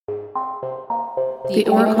The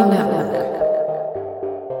Oracle Network.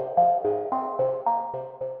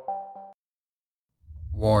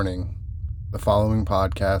 Warning. The following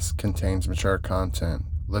podcast contains mature content.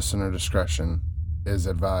 Listener discretion is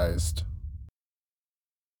advised.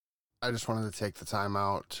 I just wanted to take the time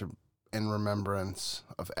out in remembrance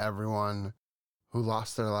of everyone who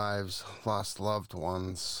lost their lives, lost loved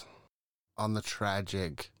ones on the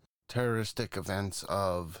tragic, terroristic events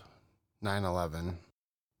of 9/11.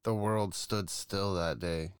 The world stood still that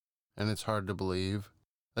day, and it's hard to believe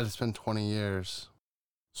that it's been 20 years.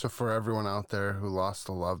 So for everyone out there who lost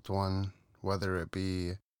a loved one, whether it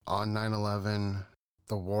be on 9/11,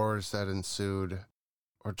 the wars that ensued,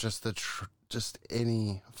 or just just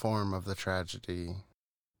any form of the tragedy,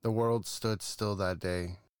 the world stood still that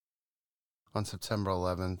day on September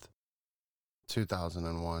 11th,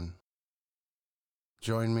 2001.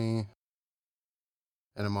 Join me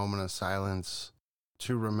in a moment of silence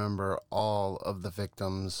to remember all of the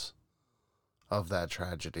victims of that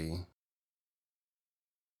tragedy.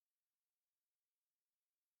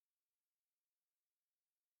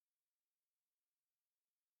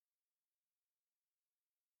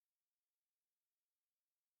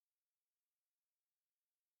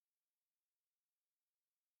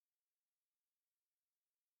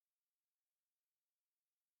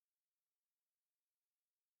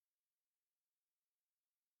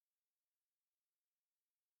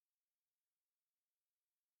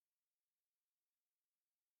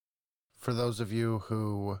 For those of you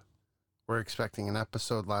who were expecting an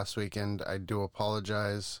episode last weekend, I do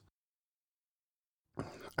apologize.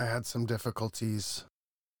 I had some difficulties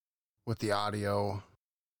with the audio.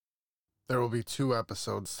 There will be 2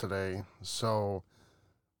 episodes today, so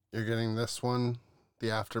you're getting this one,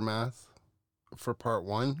 the aftermath, for part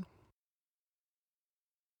 1,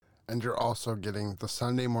 and you're also getting the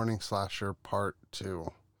Sunday Morning Slasher part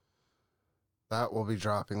 2. That will be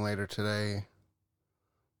dropping later today.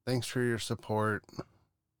 Thanks for your support.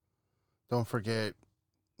 Don't forget,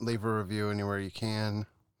 leave a review anywhere you can,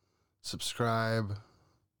 subscribe,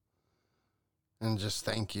 and just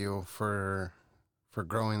thank you for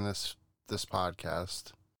growing this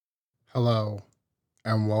podcast. Hello,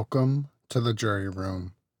 and welcome to the Jury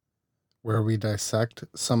Room, where we dissect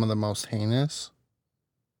some of the most heinous,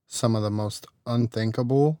 some of the most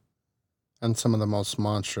unthinkable, and some of the most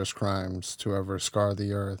monstrous crimes to ever scar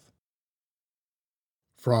the earth.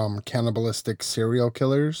 From cannibalistic serial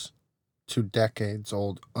killers to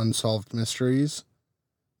decades-old unsolved mysteries,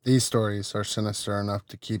 these stories are sinister enough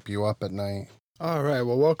to keep you up at night. All right,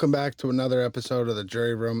 well, welcome back to another episode of the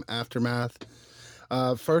Jury Room Aftermath.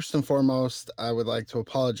 First and foremost, I would like to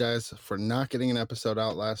apologize for not getting an episode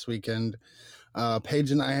out last weekend.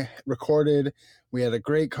 Paige and I recorded. We had a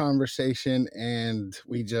great conversation, and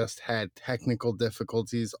we just had technical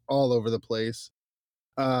difficulties all over the place.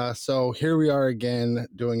 So here we are again,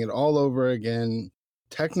 doing it all over again.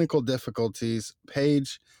 Technical difficulties.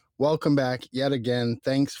 Paige, welcome back yet again.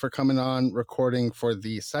 Thanks for coming on, recording for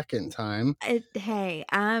the second time. Hey,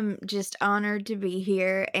 I'm just honored to be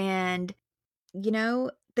here, and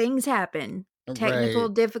things happen. Technical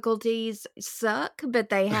difficulties suck, but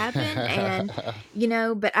they happen, and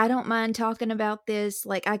but I don't mind talking about this.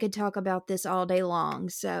 Like, I could talk about this all day long,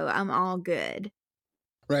 so I'm all good.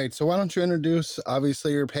 Right. So why don't you introduce,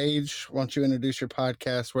 obviously, your page? Why don't you introduce your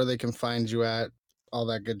podcast, where they can find you at, all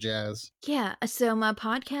that good jazz? Yeah, so my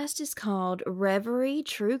podcast is called Reverie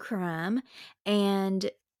True Crime, and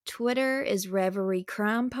Twitter is Reverie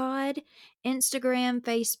Crime Pod. Instagram,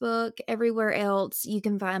 Facebook, everywhere else, you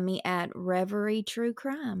can find me at Reverie True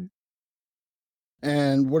Crime.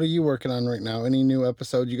 And what are you working on right now? Any new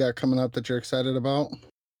episode you got coming up that you're excited about?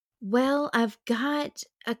 Well, I've got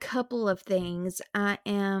a couple of things. I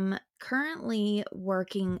am currently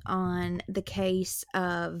working on the case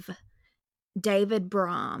of David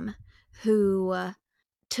Brom, who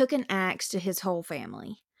took an axe to his whole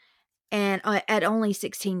family, and at only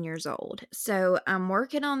 16 years old. So I'm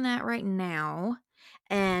working on that right now.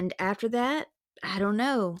 And after that, I don't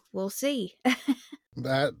know. We'll see.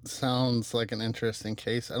 That sounds like an interesting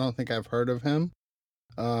case. I don't think I've heard of him.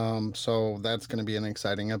 So that's going to be an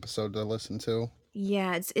exciting episode to listen to.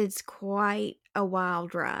 Yeah, it's quite a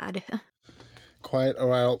wild ride. Quite a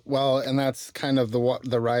while. Well, and that's kind of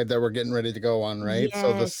the ride that we're getting ready to go on, right?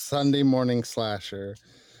 So the Yes. Sunday Morning Slasher.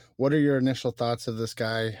 What are your initial thoughts of this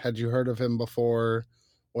guy? Had you heard of him before?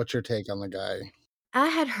 What's your take on the guy? I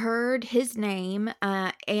had heard his name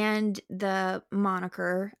and the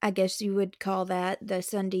moniker, I guess you would call that, the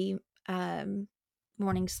Sunday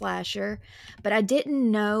morning slasher, but I didn't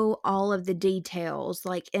know all of the details,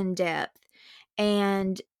 like, in depth.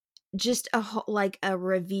 And just like a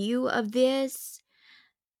review of this,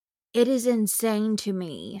 it is insane to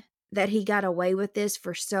me that he got away with this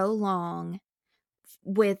for so long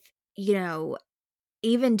with, you know,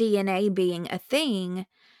 even DNA being a thing.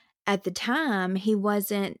 At the time, he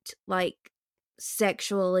wasn't, like,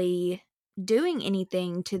 sexually doing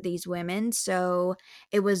anything to these women, so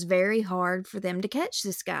it was very hard for them to catch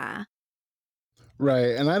this guy.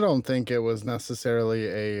 Right, and I don't think it was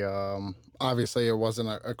necessarily obviously it wasn't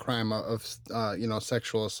a crime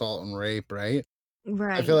sexual assault and rape, right?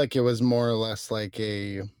 I feel Right. like it was more or less like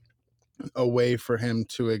a way for him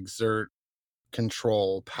to exert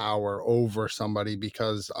control, power over somebody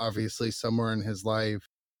because obviously somewhere in his life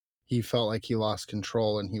he felt like he lost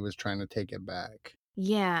control and he was trying to take it back.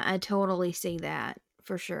 Yeah, I totally see that,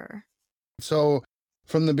 for sure. So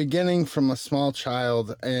from the beginning, from a small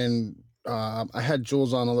child, and I had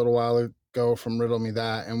Jules on a little while ago from Riddle Me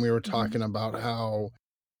That, and we were Mhm. talking about how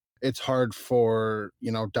it's hard for,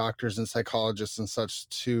 doctors and psychologists and such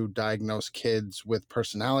to diagnose kids with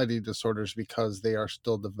personality disorders because they are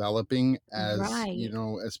still developing as, Right.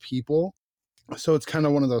 as people. So it's kind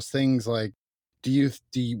of one of those things like,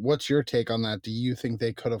 what's your take on that? Do you think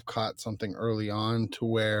they could have caught something early on to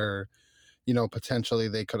where, potentially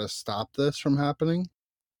they could have stopped this from happening?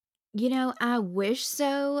 I wish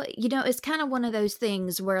so. It's kind of one of those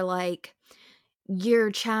things where, like,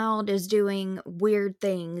 your child is doing weird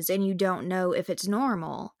things and you don't know if it's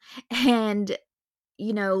normal. And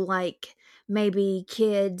like maybe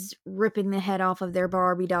kids ripping the head off of their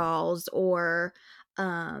Barbie dolls or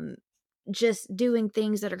um just doing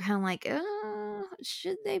things that are kind of like,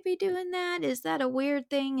 should they be doing that? Is that a weird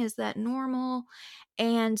thing? Is that normal?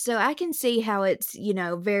 And so I can see how it's,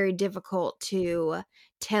 very difficult to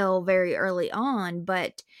tell very early on.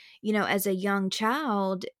 But, as a young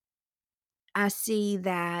child, I see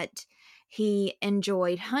that he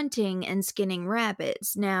enjoyed hunting and skinning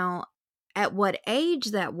rabbits. Now, at what age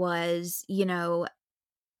that was,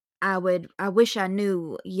 I wish I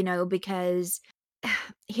knew, because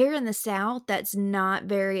here in the South, that's not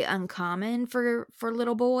very uncommon for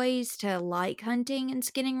little boys to like hunting and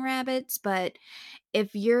skinning rabbits, but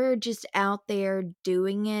if you're just out there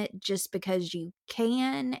doing it just because you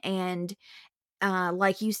can and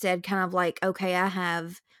like you said, kind of like, okay, I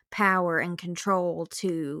have power and control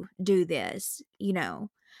to do this,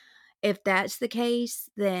 if that's the case,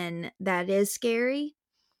 then that is scary.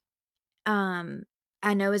 Um,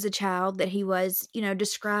 I know as a child that he was,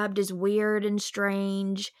 described as weird and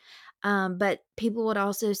strange. But people would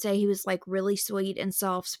also say he was like really sweet and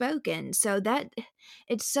soft spoken. So that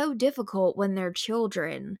it's so difficult when they're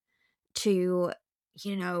children to,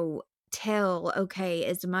 you know, tell, okay,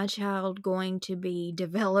 is my child going to be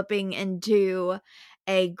developing into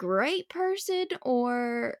a great person,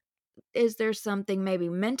 or is there something maybe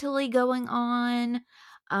mentally going on?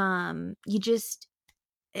 You just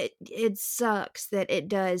it sucks that it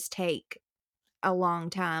does take a long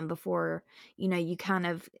time before, you kind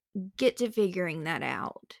of get to figuring that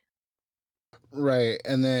out. Right.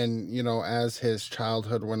 And then, as his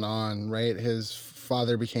childhood went on, right, his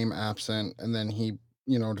father became absent and then he,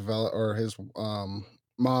 developed or his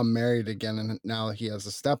mom married again and now he has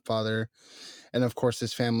a stepfather. And of course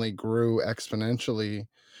his family grew exponentially.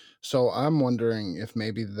 So I'm wondering if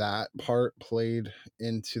maybe that part played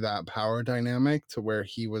into that power dynamic to where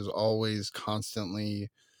he was always constantly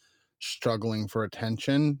struggling for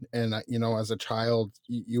attention. And, as a child,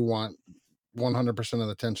 you want 100% of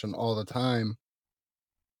the attention all the time.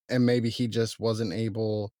 And maybe he just wasn't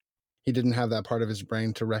able, he didn't have that part of his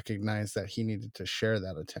brain to recognize that he needed to share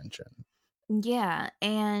that attention. Yeah,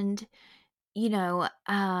 and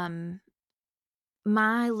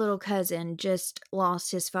my little cousin just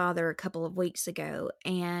lost his father a couple of weeks ago,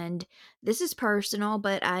 and this is personal,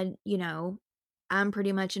 but I'm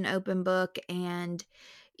pretty much an open book, and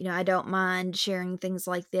I don't mind sharing things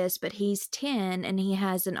like this, but he's 10 and he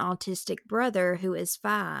has an autistic brother who is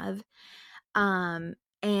 5. And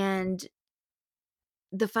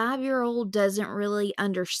the 5-year-old doesn't really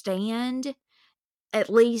understand, at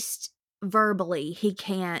least verbally, he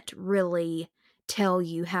can't really tell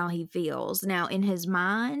you how he feels. Now, in his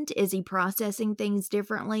mind, is he processing things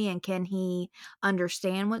differently and can he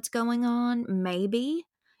understand what's going on? Maybe.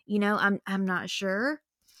 I'm not sure.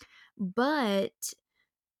 But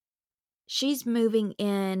she's moving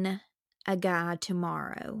in a guy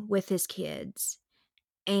tomorrow with his kids.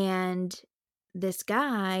 And this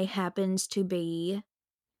guy happens to be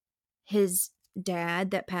his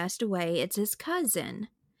dad that passed away. It's his cousin.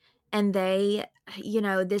 And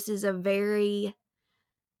this is a very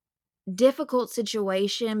difficult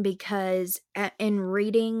situation because in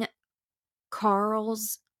reading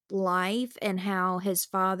Carl's life and how his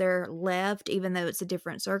father left, even though it's a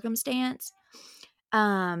different circumstance.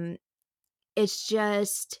 Um, it's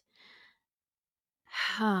just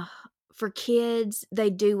for kids, they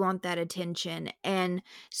do want that attention, and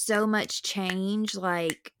so much change,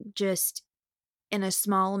 like, just in a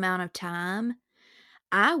small amount of time.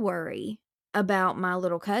 I worry about my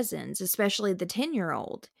little cousins, especially the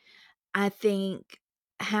 10-year-old. I think,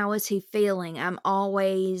 how is he feeling?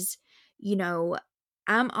 You know,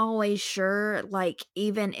 I'm always sure, like,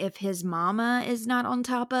 even if his mama is not on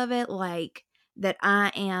top of it, like, that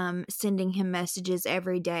I am sending him messages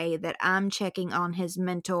every day, that I'm checking on his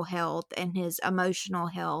mental health and his emotional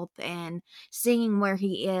health and seeing where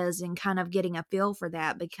he is and kind of getting a feel for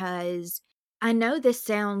that, because I know this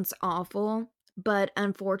sounds awful, but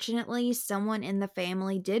unfortunately, someone in the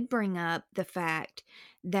family did bring up the fact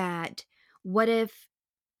that, what if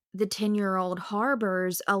the 10-year-old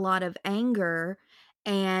harbors a lot of anger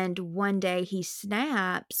and one day he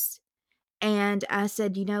snaps? And I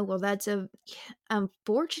said, well,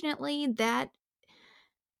 unfortunately, that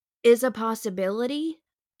is a possibility.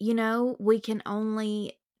 We can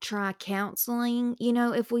only try counseling.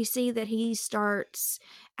 If we see that he starts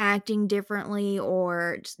acting differently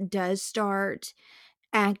or does start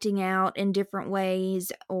acting out in different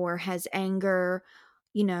ways or has anger,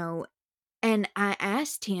 you know, and I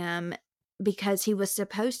asked him, because he was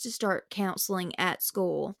supposed to start counseling at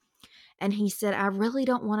school, and he said, "I really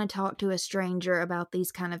don't wanna talk to a stranger about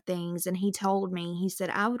these kind of things," and he told me, he said,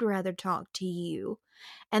 "I would rather talk to you."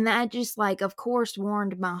 And that just, like, of course,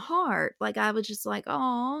 warmed my heart. Like, I was just like,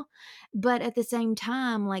 "Aw," but at the same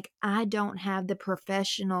time, like, I don't have the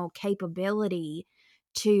professional capability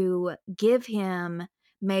to give him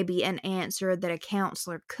maybe an answer that a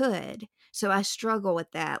counselor could. So I struggle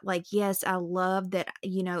with that. Like, yes, I love that,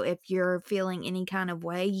 if you're feeling any kind of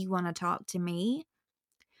way, you wanna talk to me,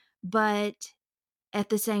 but at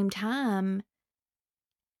the same time,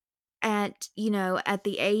 at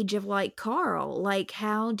the age of, like, Carl, like,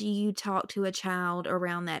 how do you talk to a child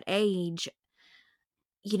around that age,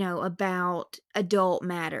 about adult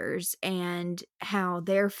matters and how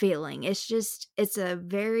they're feeling? It's a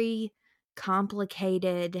very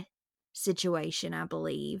complicated situation, I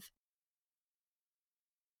believe.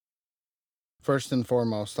 First and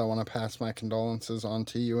foremost, I want to pass my condolences on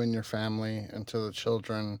to you and your family and to the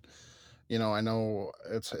children. I know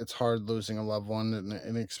it's hard losing a loved one,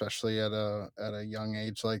 and especially at a young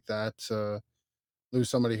age like that, to lose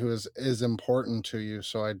somebody who is important to you.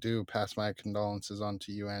 So I do pass my condolences on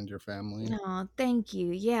to you and your family. Aw, thank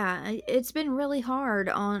you. Yeah, it's been really hard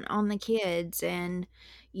on the kids, and,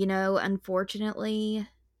 unfortunately,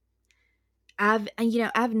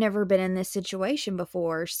 I've never been in this situation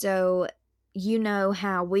before, so you know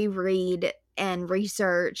how we read and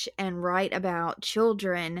research and write about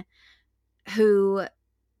children who,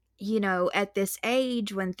 at this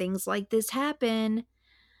age when things like this happen,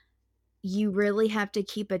 you really have to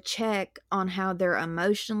keep a check on how they're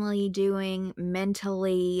emotionally doing,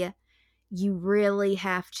 mentally. You really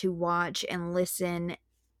have to watch and listen,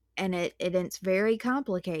 and it's very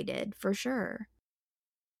complicated, for sure.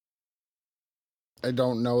 I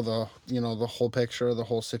don't know the whole picture, the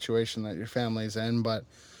whole situation that your family's in, but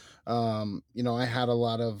I had a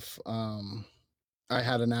lot of I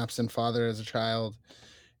had an absent father as a child,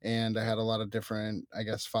 and I had a lot of different, I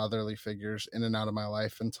guess, fatherly figures in and out of my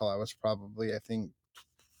life until I was probably, I think,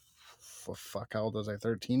 fuck, how old was I?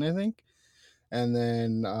 13, I think. And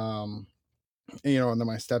then, and then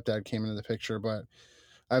my stepdad came into the picture. But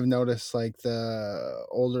I've noticed, like, the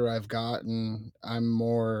older I've gotten, I'm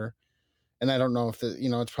more, and I don't know if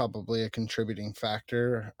it's probably a contributing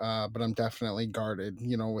factor, but I'm definitely guarded,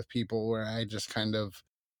 with people where I just kind of,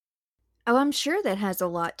 Oh, I'm sure that has a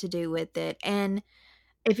lot to do with it, and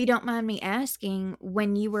if you don't mind me asking,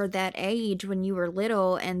 when you were that age, when you were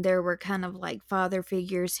little and there were kind of like father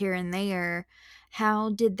figures here and there, how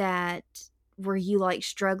did that were you, like,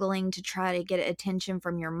 struggling to try to get attention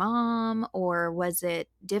from your mom, or was it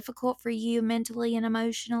difficult for you mentally and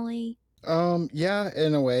emotionally? yeah,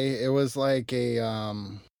 in a way, it was like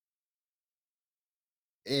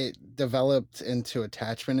it developed into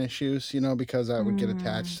attachment issues, because I would get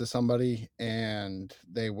attached Mm. to somebody and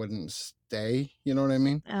they wouldn't stay, you know what I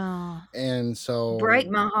mean? Oh, And break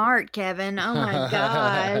so my heart, Kevin. Oh my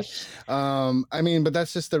gosh. I mean, but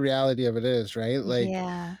that's just the reality of it is, right? Like,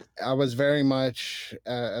 Yeah, I was very much,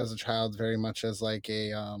 as a child, very much as like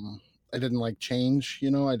I didn't like change,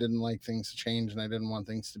 I didn't like things to change and I didn't want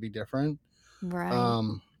things to be different. right.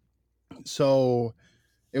 Um, so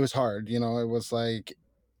it was hard, it was like,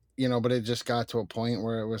 but it just got to a point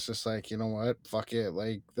where it was just like, you know what, fuck it,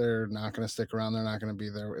 like they're not going to stick around, they're not going to be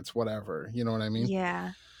there, it's whatever, you know what I mean?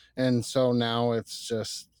 Yeah. And so now it's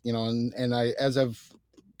just, and I, as I've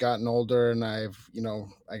gotten older and I've,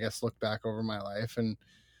 I guess looked back over my life, and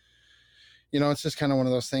it's just kind of one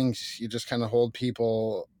of those things, you just kind of hold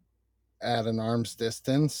people at an arm's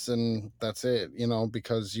distance, and that's it,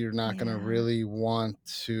 because you're not going to Yeah. really want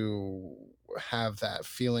to have that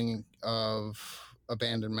feeling of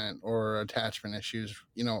abandonment or attachment issues,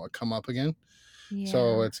 come up again.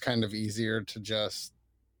 So Yeah. it's kind of easier to just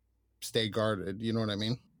stay guarded, you know what I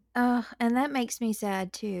mean? And that makes me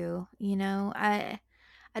sad too, you know? I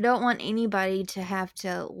don't want anybody to have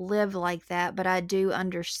to live like that, but I do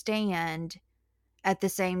understand at the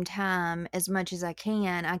same time, as much as I can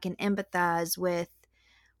empathize with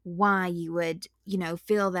why you would,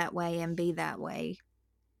 feel that way and be that way.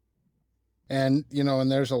 And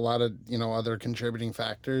and there's a lot of other contributing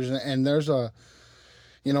factors, and there's a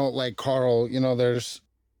like Carl, there's,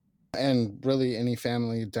 and really any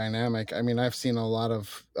family dynamic. I mean, I've seen a lot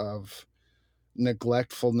of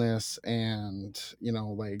neglectfulness, and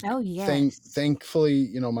like Oh, yes. thankfully,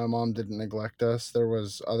 my mom didn't neglect us. There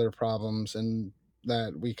was other problems, and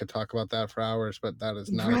that we could talk about that for hours, but that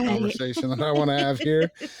is not a Right. conversation that I want to have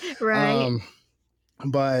here. Right. um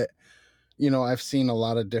but I've seen a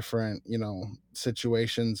lot of different,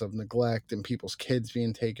 situations of neglect and people's kids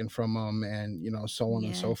being taken from them, and, so on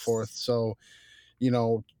and so forth. Yes. So, you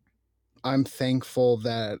know, I'm thankful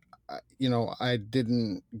that, I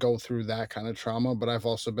didn't go through that kind of trauma, but I've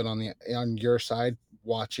also been on your side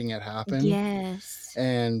watching it happen, Yes.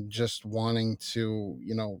 and just wanting to,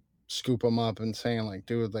 scoop them up and saying like,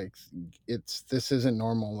 dude, like this isn't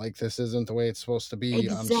normal. Like, this isn't the way it's supposed to be.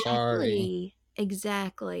 I'm sorry. Exactly.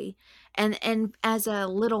 Exactly. And as a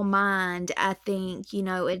little mind, I think,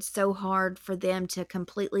 it's so hard for them to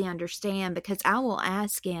completely understand because I will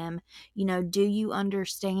ask him, "Do you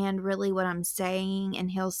understand really what I'm saying?"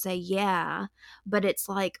 And he'll say, "Yeah." But it's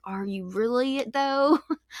like, "Are you really though?"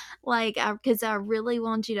 Like, because I really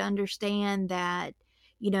want you to understand that,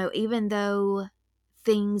 even though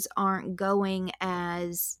things aren't going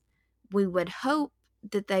as we would hope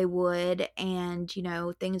that they would, and,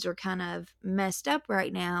 things are kind of messed up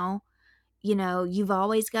right now, you've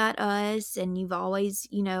always got us and you've always,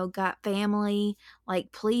 got family.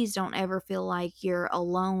 Like, please don't ever feel like you're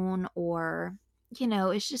alone or,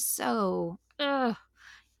 it's just so, ugh,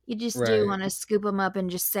 you just do Right. want to scoop them up and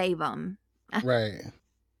just save them. Right.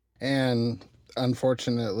 And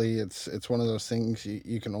unfortunately, it's one of those things,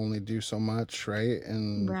 you can only do so much, right?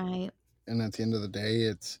 Right. And at the end of the day,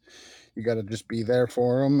 it's, you got to just be there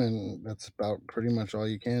for them, and that's about pretty much all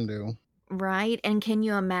you can do. Right, and can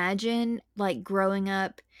you imagine, like, growing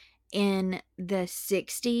up in the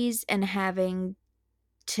 '60s and having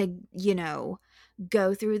to,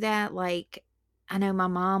 go through that? Like, I know my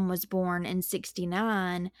mom was born in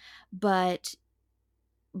 '69, but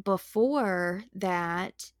before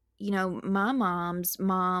that, my mom's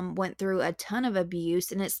mom went through a ton of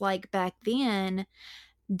abuse, and it's like back then,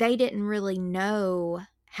 they didn't really know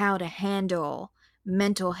how to handle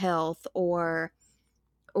mental health or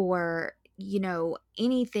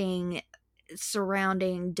anything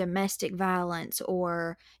surrounding domestic violence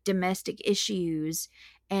or domestic issues.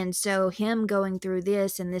 And so him going through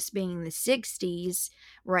this and this being the '60s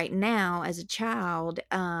right now as a child,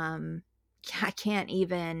 I can't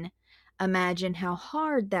even imagine how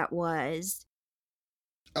hard that was.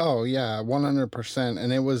 Oh yeah, 100%.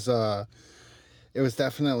 And it was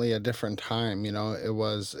definitely a different time. It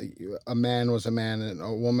was, a man was a man and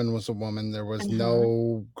a woman was a woman. There was Uh-huh.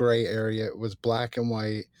 no gray area. It was black and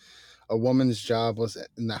white. A woman's job was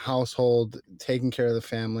in the household, taking care of the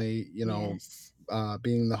family, Yes.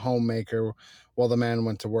 being the homemaker, while the man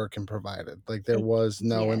went to work and provided. Like, there was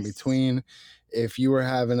no in Yes. between. If you were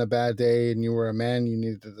having a bad day and you were a man, you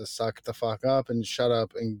needed to suck the fuck up and shut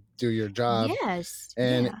up and do your job. Yes.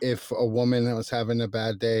 And Yeah. if a woman was having a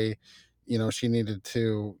bad day, she needed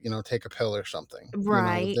to, take a pill or something.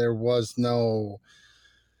 Right. There was no,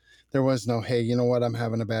 hey, you know what, I'm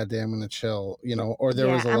having a bad day, I'm gonna chill, or there Yeah,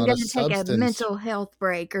 was a I'm lot of gonna take a substance. mental health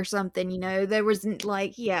break or something, there wasn't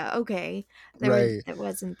like yeah, okay. Right. There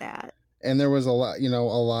wasn't that. And there was a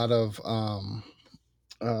lot of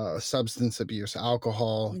substance abuse,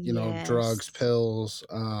 alcohol, drugs, Yes. pills,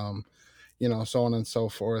 so on and so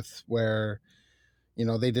forth, where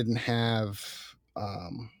they didn't have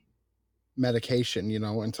medication,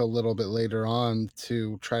 until a little bit later on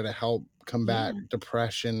to try to help combat Yeah.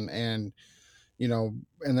 depression. And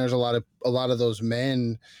and there's a lot of those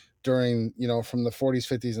men during, from the 40s,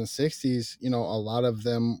 50s, and 60s, a lot of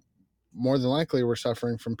them more than likely were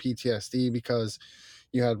suffering from PTSD because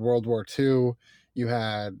you had World War II, you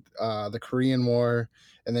had the Korean War,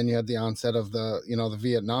 and then you had the onset of the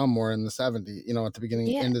Vietnam War in the 70s, at the beginning,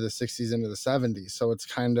 Yeah. into the 60s, into the 70s. So it's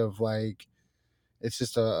kind of like it's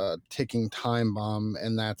just a ticking time bomb,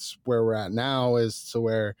 and that's where we're at now, is to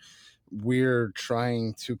where we're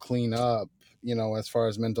trying to clean up, as far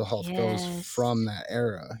as mental health goes from Yes. that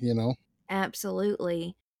era.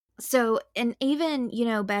 Absolutely. So, and even,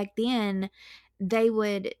 back then, they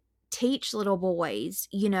would teach little boys,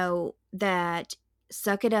 that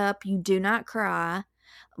suck it up, you do not cry,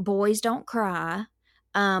 boys don't cry,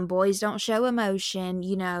 boys don't show emotion,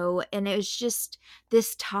 and it was just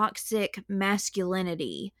this toxic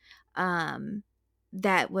masculinity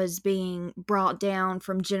that was being brought down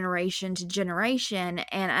from generation to generation.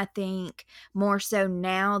 And I think more so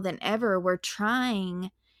now than ever, we're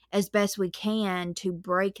trying as best we can to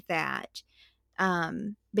break that.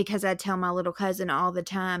 Because I tell my little cousin all the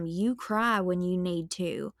time, you cry when you need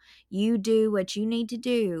to. You do what you need to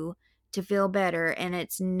do to feel better. And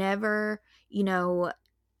it's never,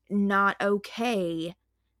 not okay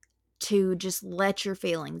to just let your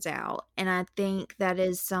feelings out. And I think that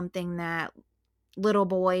is something that little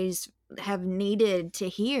boys have needed to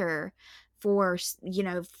hear for,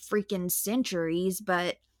 freaking centuries.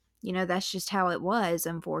 But, that's just how it was,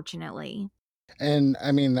 unfortunately. And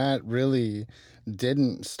I mean, that really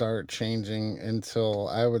didn't start changing until,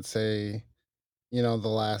 I would say, the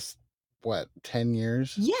last, what, 10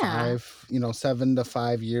 years, Yeah. 7 to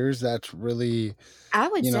 5 years. That's really, I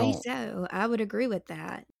would you say know, so. I would agree with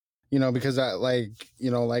that. because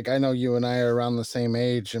like I know you and I are around the same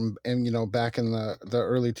age, and back in the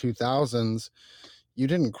early 2000s, you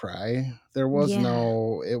didn't cry. There was Yeah.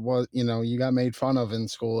 no, it was, you got made fun of in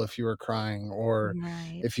school if you were crying, or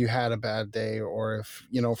Right. if you had a bad day, or if,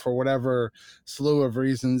 for whatever slew of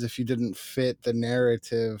reasons, if you didn't fit the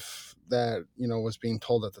narrative that, was being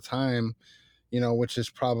told at the time, which is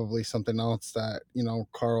probably something else that,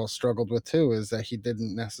 Carl struggled with too, is that he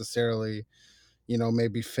didn't necessarily,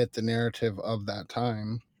 maybe fit the narrative of that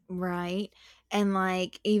time. Right. And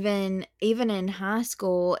like even in high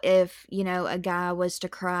school, if, a guy was to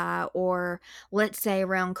cry, or let's say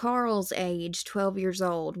around Carl's age, 12 years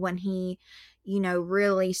old, when he,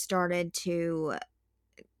 really started to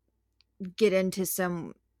get into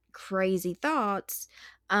some crazy thoughts,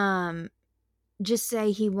 um just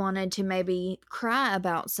say he wanted to maybe cry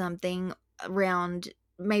about something around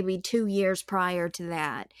maybe 2 years prior to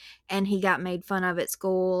that, and he got made fun of at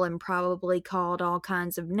school and probably called all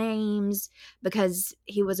kinds of names because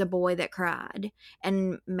he was a boy that cried,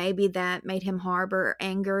 and maybe that made him harbor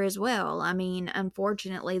anger as well. I mean,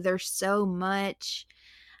 unfortunately, there's so much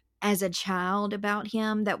as a child about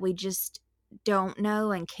him that we just don't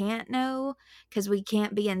know and can't know, because we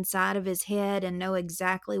can't be inside of his head and know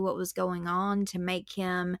exactly what was going on to make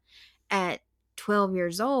him at 12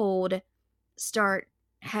 years old start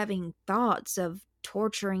having thoughts of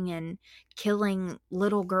torturing and killing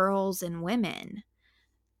little girls and women.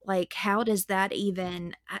 Like, how does that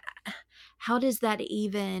even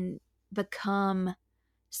become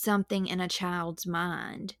something in a child's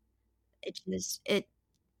mind? It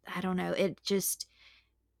I don't know, it just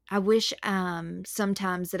I wish,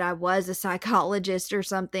 sometimes that I was a psychologist or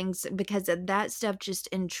something, because that stuff just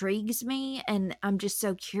intrigues me, and I'm just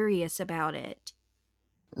so curious about it.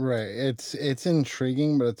 Right. It's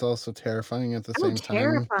intriguing, but it's also terrifying at the Oh, same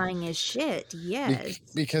time. terrifying as shit, yes.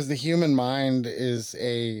 Because the human mind is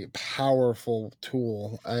a powerful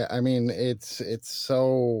tool. I mean, it's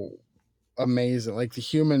so amazing. Like the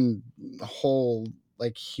human whole,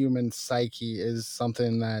 like human psyche, is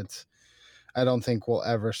something that I don't think we'll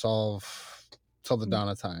ever solve till the dawn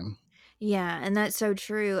of time. Yeah, and that's so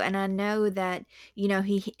true, and I know that,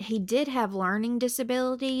 he did have learning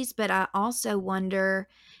disabilities, but I also wonder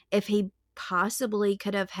if he possibly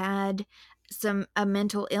could have had a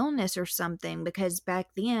mental illness or something, because back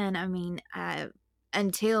then, I mean,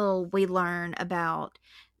 until we learn about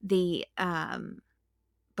the,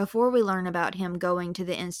 before we learn about him going to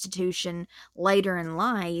the institution later in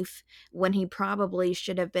life, when he probably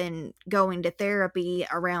should have been going to therapy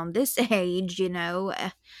around this age,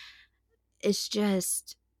 it's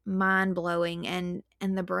just mind-blowing. And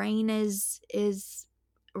the brain is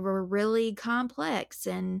really complex,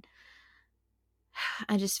 and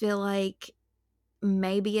I just feel like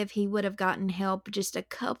maybe if he would have gotten help just a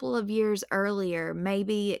couple of years earlier,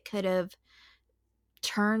 maybe it could have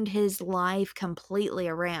turned his life completely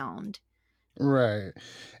around. Right.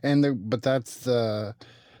 But that's that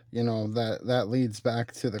leads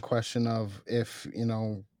back to the question of, if,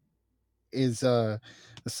 is a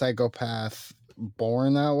psychopath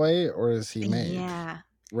born that way or is he made? Yeah.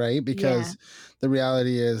 Right? Yeah. Because the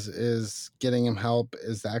reality is getting him help,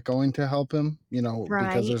 is that going to help him? Because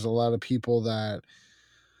Right. there's a lot of people that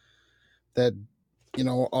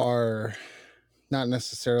are not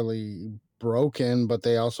necessarily broken, but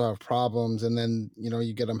they also have problems, and then,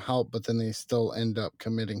 you get them help, but then they still end up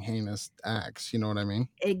committing heinous acts, you know what I mean?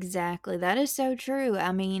 Exactly. That is so true.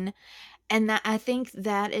 I mean, and that I think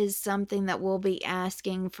that is something that we'll be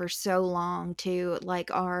asking for so long too.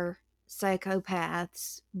 Like, are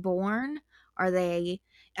psychopaths born? Are they?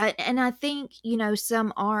 And I think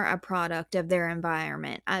some are a product of their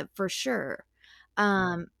environment, for sure.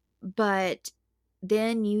 But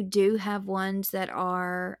then you do have ones that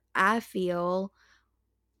are, I feel,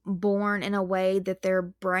 born in a way that their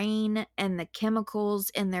brain and the chemicals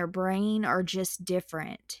in their brain are just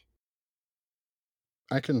different.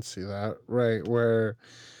 I can see that, right, where,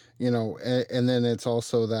 and then it's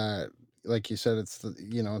also that, like you said, it's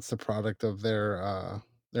the product of their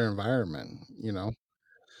environment,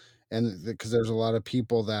 and because there's a lot of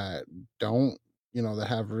people that don't, that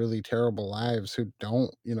have really terrible lives who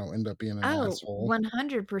don't, end up being an Oh, asshole.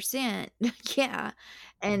 100%. Yeah,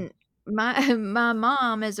 and my my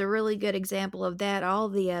mom is a really good example of that. All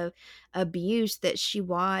the, abuse that she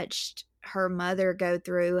watched her mother go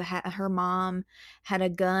through, her mom had a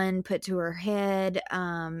gun put to her head,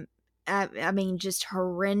 I mean, just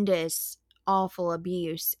horrendous, awful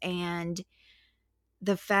abuse, and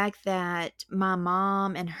the fact that my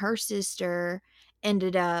mom and her sister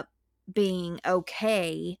ended up being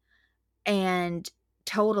okay and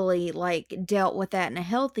totally, like, dealt with that in a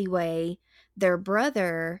healthy way. Their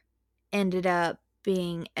brother ended up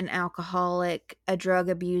being an alcoholic, a drug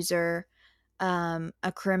abuser,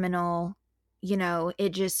 a criminal. It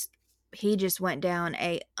just he just went down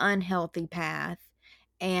a unhealthy path.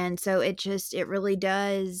 And so it really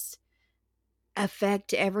does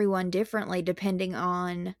affect everyone differently depending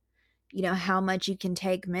on, how much you can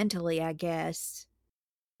take mentally, I guess.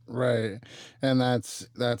 Right. And that's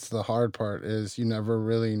the hard part, is you never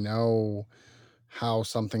really know how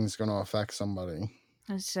something's going to affect somebody.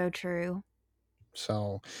 That's so true.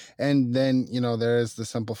 So, and then, there is the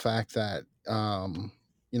simple fact that,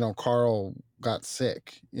 Carl got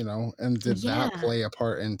sick, and did that Yeah, play a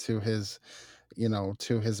part into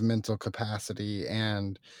to his mental capacity?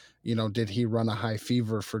 And, did he run a high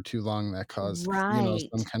fever for too long that caused, some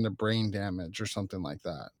right. kind of brain damage or something like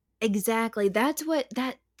that? Exactly. That's what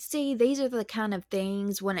that see, these are the kind of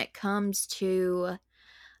things when it comes to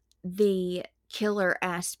the killer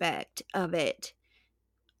aspect of it.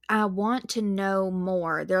 I want to know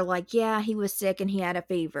more. They're like, "Yeah, he was sick and he had a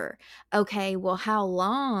fever." Okay, well, how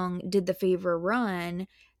long did the fever run?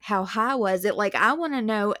 How high was it? Like, I wanna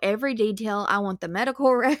know every detail. I want the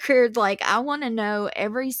medical record. Like, I wanna know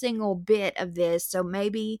every single bit of this so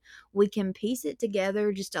maybe we can piece it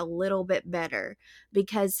together just a little bit better,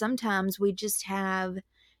 because sometimes we just have,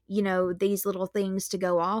 these little things to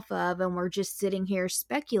go off of, and we're just sitting here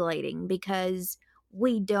speculating because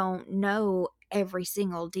we don't know every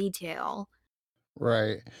single detail.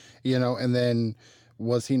 Right. And then,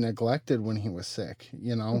 was he neglected when he was sick?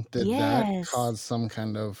 Did that Yes. cause some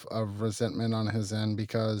kind of resentment on his end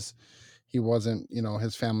because he wasn't,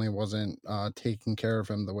 his family wasn't taking care of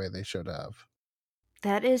him the way they should have?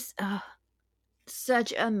 That is,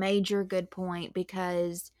 such a major good point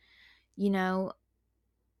because, you know,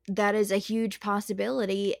 that is a huge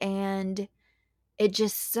possibility, and it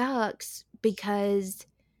just sucks because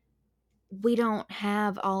we don't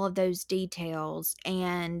have all of those details,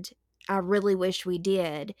 and I really wish we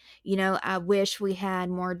did. I wish we had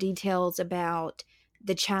more details about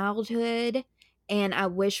the childhood, and I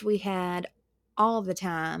wish we had all the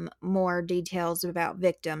time more details about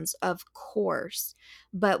victims, of course.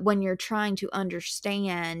 But when you're trying to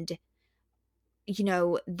understand,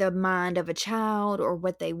 the mind of a child or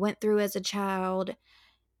what they went through as a child,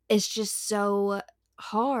 it's just so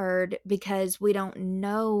hard because we don't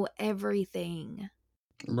know everything.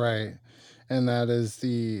 Right. And that's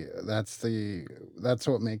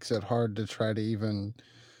what makes it hard to try to even,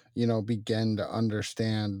 begin to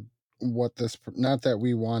understand what not that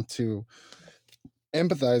we want to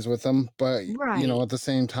empathize with him, but, Right, at the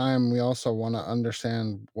same time, we also wanna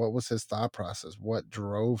understand what was his thought process, what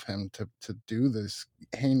drove him to do this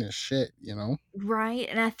heinous shit, you know? right,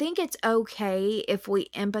 and I think it's okay if we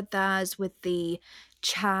empathize with the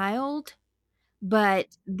child, but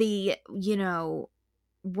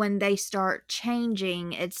when they start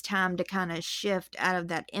changing, it's time to kinda shift out of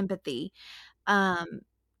that empathy. Um,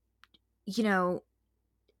 you know,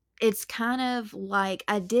 it's kind of like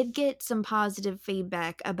I did get some positive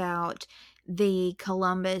feedback about the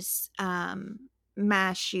Columbus,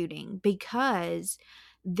 mass shooting because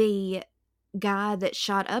the guy that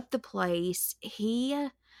shot up the place, he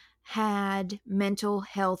had mental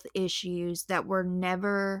health issues that were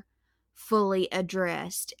never fully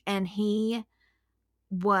addressed, and he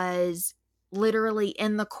was literally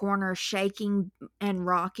in the corner shaking and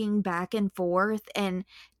rocking back and forth and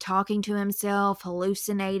talking to himself,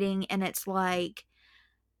 hallucinating, and it's like,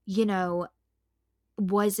 you know,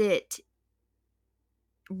 was it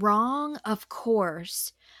wrong? Of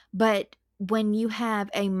course. But when you have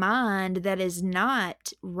a mind that is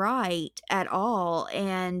not right at all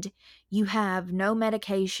and you have no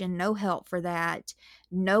medication, no help for that,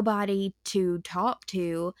 nobody to talk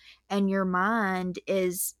to, and your mind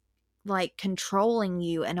is like controlling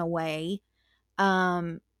you in a way,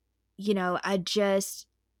 um, I just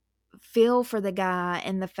feel for the guy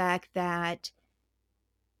and the fact that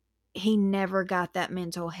he never got that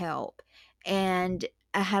mental help. And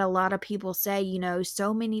I had a lot of people say,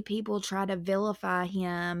 so many people try to vilify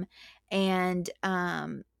him and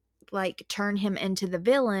like turn him into the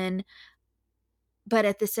villain, but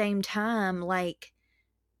at the same time, like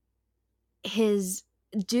his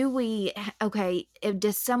do we okay, if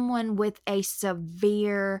does someone with a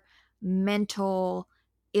severe mental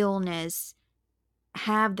illness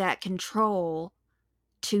have that control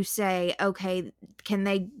to say, okay, can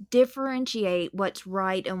they differentiate what's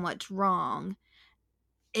right and what's wrong?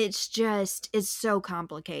 It's so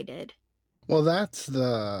complicated. Well, that's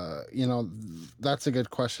a good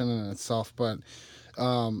question in itself, but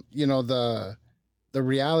the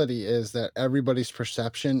reality is that everybody's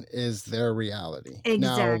perception is their reality.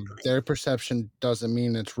 Now, Exactly. their perception doesn't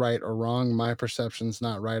mean it's right or wrong. My perception's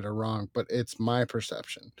not right or wrong, but it's my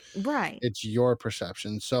perception. Right. It's your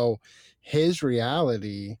perception. So his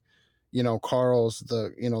reality, Carl's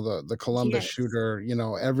the Columbus Yes. shooter,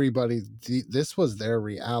 everybody, this was their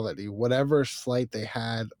reality. Whatever slight they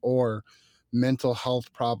had or mental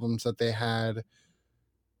health problems that they had,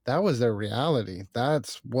 that was their reality.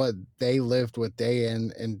 That's what they lived with day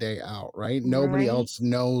in and day out, right? Nobody Right. else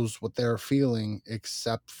knows what they're feeling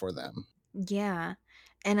except for them. Yeah.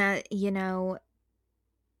 And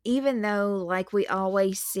even though like we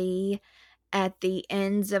always see at the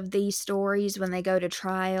ends of these stories when they go to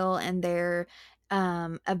trial and they're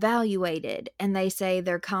evaluated and they say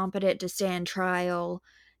they're competent to stand trial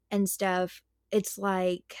and stuff, it's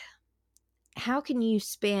like, how can you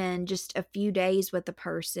spend just a few days with a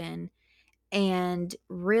person and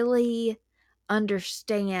really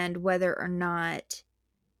understand whether or not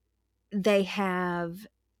they have,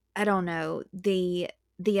 I don't know, the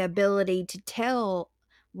ability to tell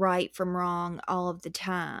right from wrong all of the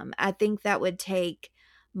time? I think that would take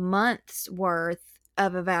months worth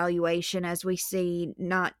of evaluation, as we see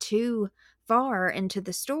not too far into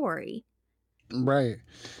the story. Right.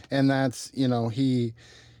 And that's,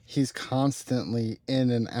 he's constantly in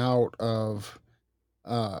and out of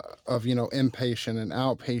inpatient and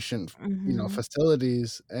outpatient Mhm.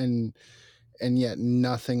 facilities, and yet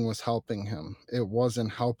nothing was helping him. It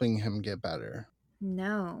wasn't helping him get better.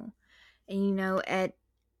 No. And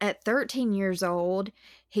at 13 years old,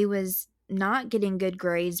 he was not getting good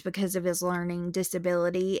grades because of his learning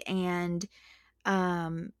disability, and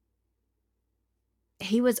um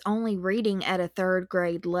he was only reading at a 3rd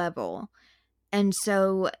grade level. And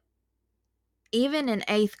so even in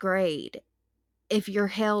 8th grade, if you're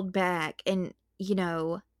held back and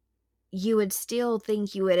you would still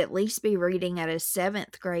think you would at least be reading at a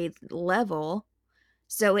 7th grade level.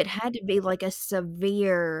 So it had to be like a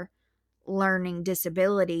severe learning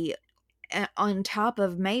disability, on top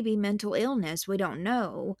of maybe mental illness, we don't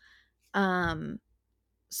know. Um,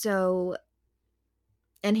 so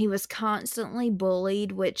and he was constantly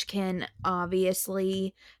bullied, which can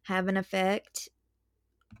obviously have an effect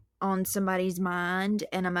on somebody's mind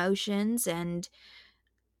and emotions, and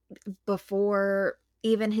before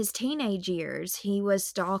even his teenage years, he was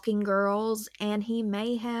stalking girls, and he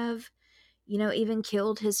may have, even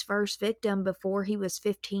killed his first victim before he was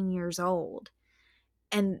 15 years old.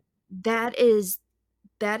 And that is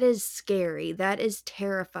that is scary. That is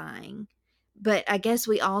terrifying. But I guess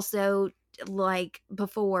we also, like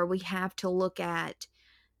before, we have to look at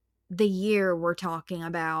the year we're talking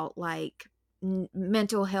about. Like,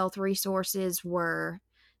 mental health resources were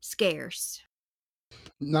scarce.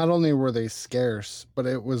 Not only were they scarce, but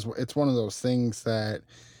it's one of those things that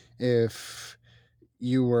if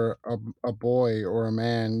you were a boy or a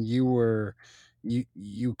man, you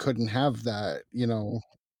couldn't have that,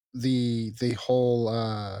 the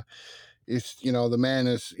whole it's the man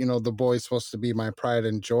is, the boy's supposed to be my pride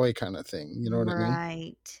and joy kind of thing, you know what I mean?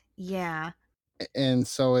 Right. Yeah. And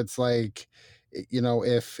so it's like,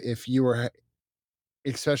 if you were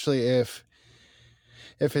especially if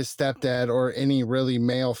his stepdad or any really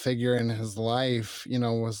male figure in his life,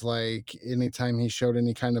 was like anytime he showed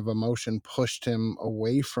any kind of emotion, pushed him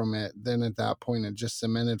away from it, then at that point it just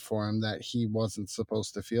cemented for him that he wasn't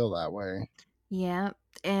supposed to feel that way. Yeah,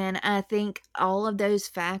 and I think all of those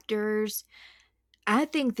factors, I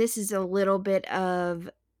think this is a little bit of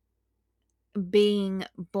being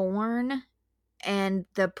born and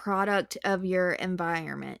the product of your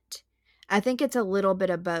environment. I think it's a little bit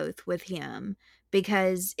of both with him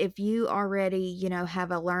because if you already,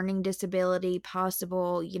 have a learning disability,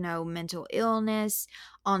 possible, mental illness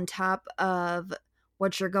on top of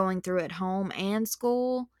what you're going through at home and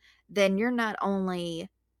school, then you're not only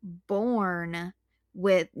born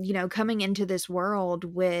with, coming into this world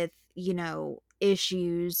with,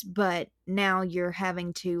 issues, but now you're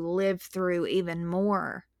having to live through even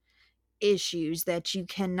more issues that you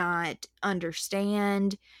cannot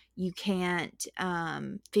understand. You can't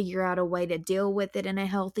figure out a way to deal with it in a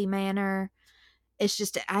healthy manner. It's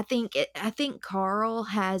just, I think Carl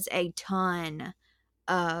has a ton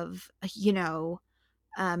of,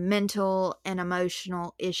 mental and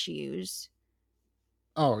emotional issues.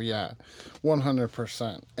 Oh yeah,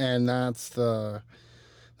 100%. And that's the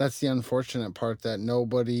unfortunate part, that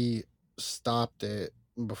nobody stopped it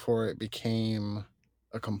before it became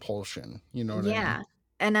a compulsion. You know what I mean? Yeah.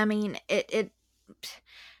 And I mean, it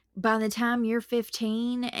by the time you're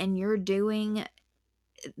 15 and you're doing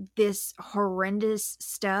this horrendous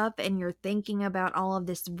stuff and you're thinking about all of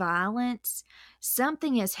this violence,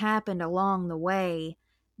 something has happened along the way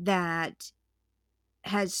that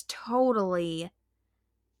has totally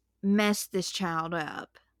messed this child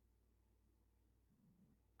up.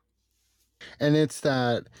 And it's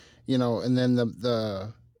that, and then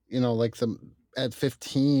the like the at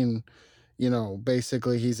 15,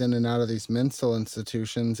 basically he's in and out of these mental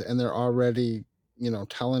institutions, and they're already,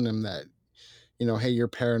 telling him that, hey, you're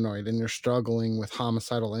paranoid and you're struggling with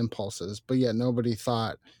homicidal impulses, but yet nobody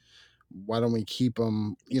thought, why don't we keep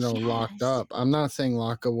him, locked Yes. up? I'm not saying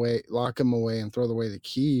lock him away and throw away the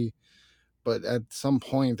key, but at some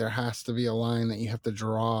point there has to be a line that you have to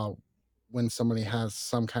draw when somebody has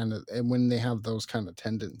some kind of, and when they have those kind of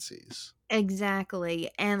tendencies. Exactly.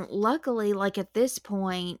 And luckily, like at this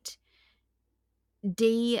point,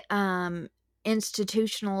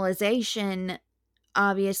 institutionalization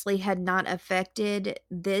obviously had not affected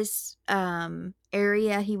this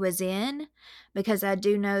area he was in, because I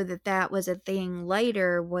do know that that was a thing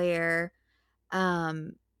later where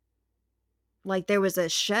um like there was a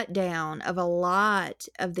shutdown of a lot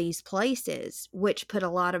of these places, which put a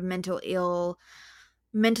lot of mentally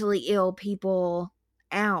ill people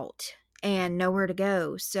out and nowhere to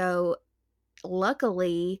go. So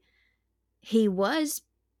luckily he was,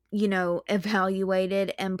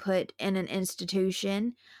 evaluated and put in an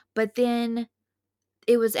institution, but then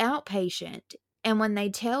it was outpatient. And when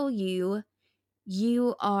they tell you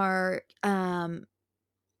you are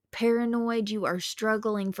paranoid, you are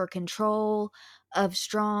struggling for control of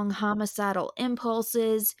strong homicidal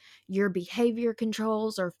impulses, your behavior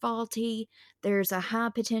controls are faulty, there's a high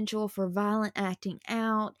potential for violent acting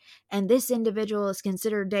out, and this individual is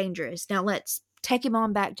considered dangerous. Now let's take him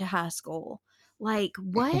on back to high school. Like,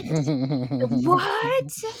 what?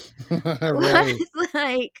 What? Right.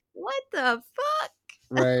 Like, what the fuck?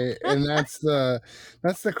 Right. And that's the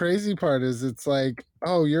crazy part, is it's like,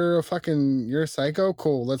 oh, you're a psycho,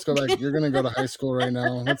 cool, let's go back, you're gonna go to high school right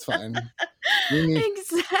now, that's fine. we need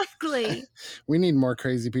Exactly. we need more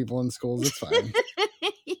crazy people in schools, it's fine.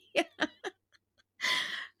 Yeah.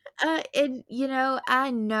 And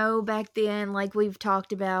I know back then, like we've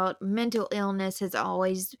talked about, mental illness has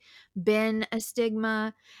always been a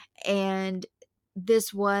stigma, and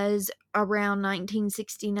this was around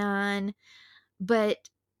 1969, but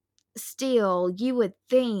still, you would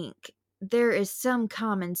think there is some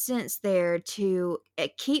common sense there to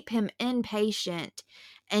keep him inpatient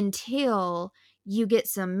until you get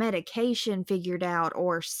some medication figured out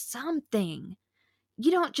or something. You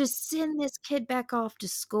don't just send this kid back off to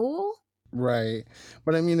school? Right.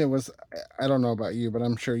 But I mean, I don't know about you, but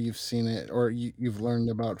I'm sure you've seen it, or you've learned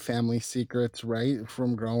about family secrets, right?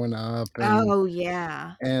 From growing up, Oh,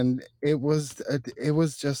 yeah. and it was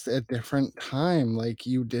just a different time. Like,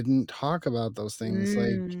 you didn't talk about those things.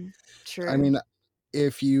 Like, Mm, I true. mean,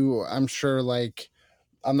 I'm sure, like,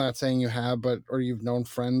 I'm not saying you have, but or you've known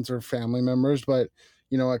friends or family members, but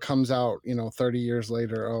it comes out, 30 years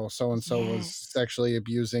later, oh, so and so was Yes. sexually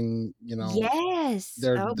abusing, Yes.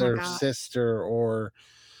 their Oh my their gosh. sister, or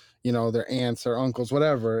their aunts or uncles,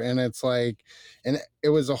 whatever. And it's like, and it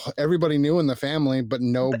was everybody knew in the family, but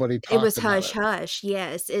But nobody it talked was about hush it. hush,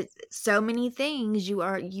 yes, it's so many things you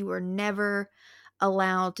are never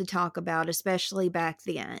allowed to talk about, especially back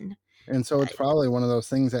then. And so it's probably one of those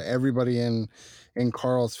things that everybody in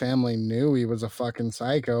Carl's family knew he was a fucking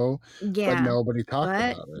psycho, but Yeah, nobody talked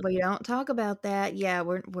but about it. we don't talk about that. Yeah,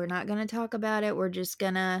 we're not gonna talk about it. We're just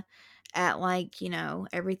gonna act like,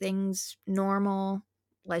 everything's normal.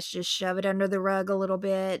 Let's just shove it under the rug a little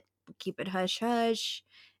bit, keep it hush hush,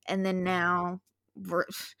 and then we're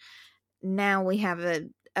now we have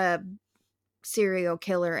a serial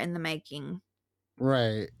killer in the making.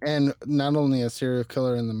 Right. And not only a serial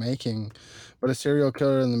killer in the making, but a serial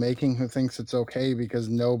killer in the making who thinks it's okay because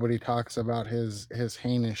nobody talks about his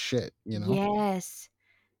heinous shit. Yes,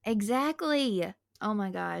 exactly. Oh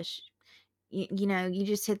my gosh. You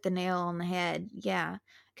just hit the nail on the head. Yeah,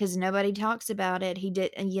 because nobody talks about it. He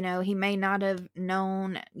may not have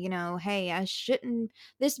known, hey, I shouldn't,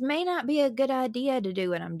 this may not be a good idea to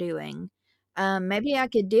do what I'm doing. Maybe I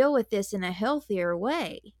could deal with this in a healthier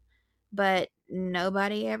way, but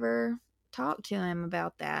nobody ever talked to him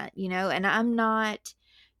about that, and I'm not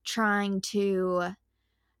trying to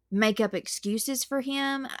make up excuses for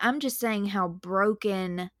him. I'm just saying how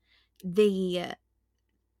broken the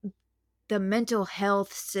the mental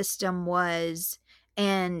health system was,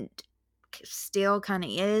 and still kind of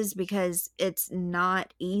is, because it's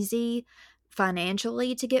not easy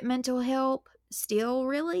financially to get mental help still,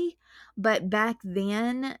 really. But back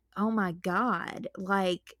then, oh my god,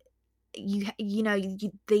 like,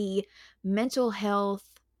 the mental health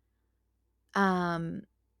um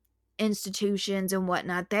institutions and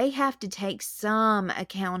whatnot, they have to take some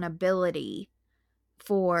accountability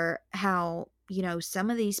for how, some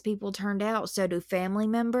of these people turned out. So do family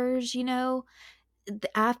members.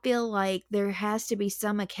 I feel like there has to be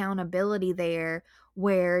some accountability there,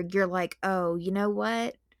 where you're like, oh, you know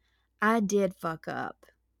what, I did fuck up,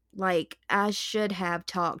 like I should have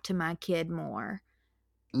talked to my kid more.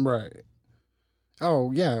 Right.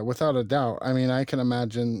 Oh, yeah, without a doubt. I mean, I can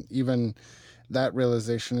imagine even that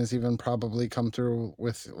realization has even probably come through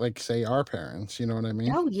with, like, say, our parents, you know what I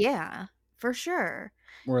mean? Oh yeah, for sure.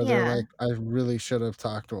 Where they're Yeah, like, I really should have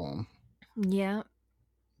talked to him. yeah,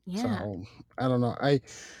 yeah, So I don't know.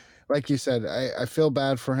 Like you said, I feel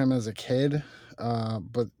bad for him as a kid,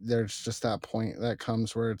 but there's just that point that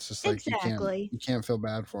comes where it's just like exactly. you can't feel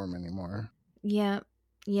bad for him anymore. Yeah,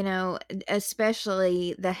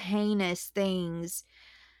 especially the heinous things.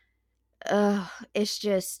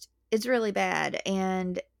 It's really bad.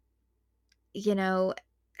 And, you know,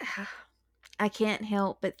 I can't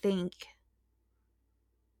help but think,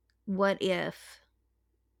 what if,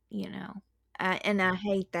 you know? And I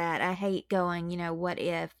hate that. I hate going, what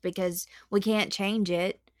if, because we can't change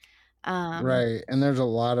it. Um, Right. And there's a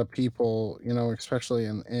lot of people, especially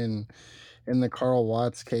in the Carl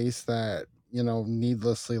Watts case that,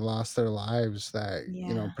 needlessly lost their lives that,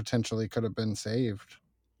 yeah. potentially could have been saved.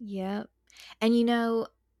 Yep. And,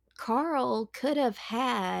 Carl could have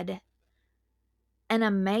had an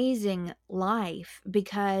amazing life,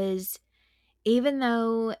 because even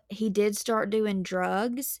though he did start doing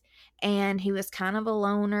drugs and he was kind of a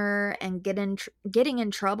loner and getting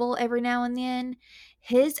in trouble every now and then,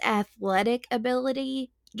 his athletic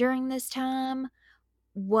ability during this time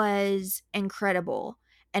was incredible.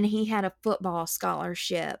 And he had a football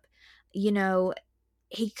scholarship. You know,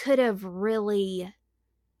 he could have really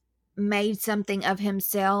made something of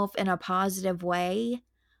himself in a positive way,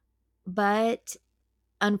 but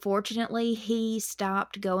unfortunately, he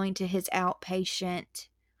stopped going to his outpatient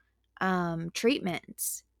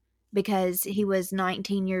treatments, because he was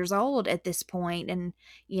 19 years old at this point. And,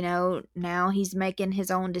 now he's making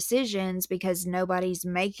his own decisions because nobody's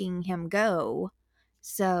making him go.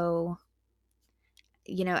 So,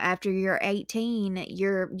 after you're 18,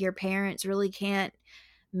 your parents really can't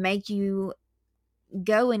make you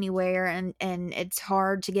go anywhere, and it's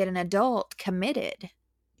hard to get an adult committed.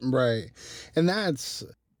 Right. And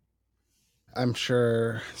I'm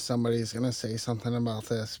sure somebody's going to say something about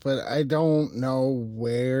this, but I don't know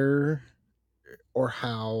where or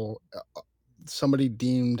how somebody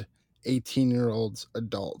deemed 18-year-olds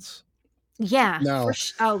adults. Yeah, Now,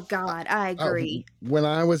 oh god, I agree. when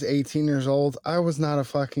I was 18 years old, I was not a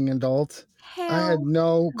fucking adult. I had Hell,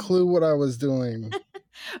 no clue what I was doing.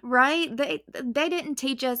 right? They didn't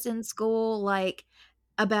teach us in school, like,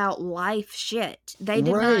 about life shit. They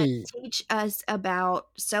did not Right. teach us about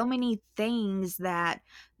so many things that,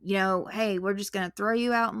 you know, hey, we're just gonna throw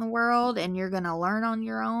you out in the world and you're gonna learn on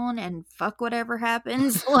your own and fuck whatever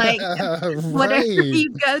happens. Like, whatever Right.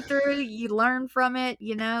 you go through, you learn from it,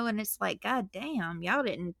 you know, and it's like, God damn, y'all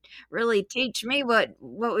didn't really teach me what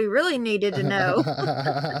we really needed to know.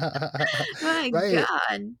 My Right.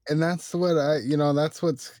 God. And that's what that's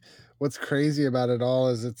what's crazy about it all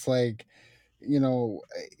is it's like, you know,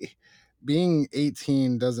 being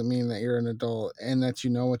 18 doesn't mean that you're an adult and that you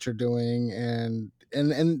know what you're doing, and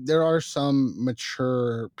there are some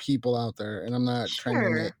mature people out there, and I'm not trying to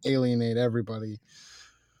Sure. alienate everybody,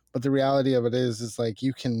 but the reality of it is like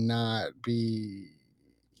you cannot be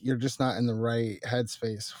you're just not in the right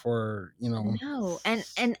headspace for, No, and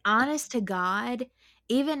honest to God,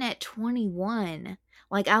 even at 21,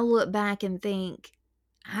 like, I look back and think,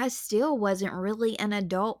 I still wasn't really an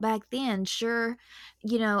adult back then. Sure,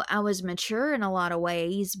 you know, I was mature in a lot of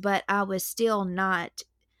ways, but I was still not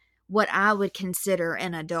what I would consider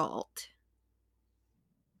an adult.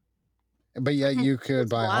 but yet And you could it's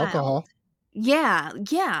buy wild. alcohol. Yeah,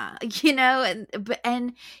 yeah, you know,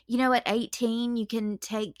 and you know, at 18, you can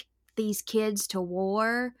take these kids to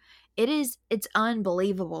war. It's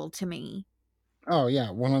unbelievable to me. Oh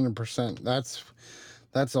yeah, 100%. That's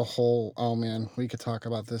a whole, oh man, we could talk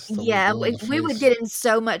about this till we're Yeah, blue in the we would face. get in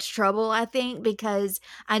so much trouble, I think, because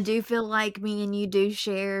I do feel like me and you do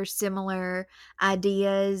share similar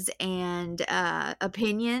ideas and,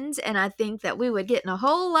 opinions, and I think that we would get in a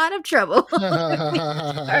whole lot of trouble if we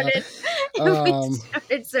started if we um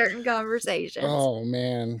started certain conversations. oh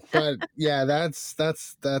man, but yeah,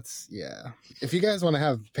 that's yeah, if you guys want to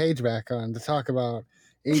have Paige back on to talk about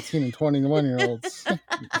 18 and 21-year-olds,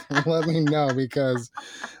 let me know, because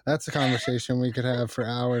that's a conversation we could have for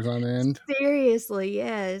hours on end. Seriously,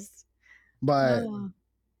 yes. But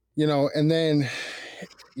Oh, and then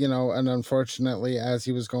and unfortunately, as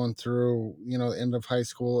he was going through the end of high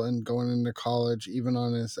school and going into college, even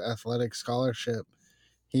on his athletic scholarship,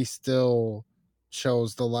 he still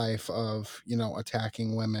chose the life of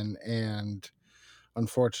attacking women and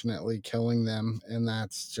unfortunately killing them. And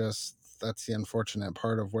that's the unfortunate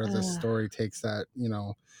part of where this ugh, story takes that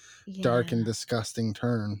dark and yeah, disgusting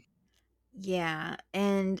turn. yeah,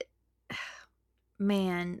 and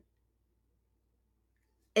man,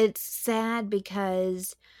 it's sad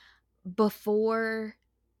because before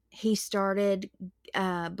he started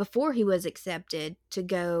before he was accepted to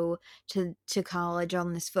go to college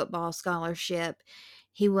on this football scholarship,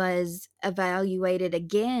 he was evaluated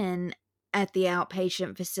again at the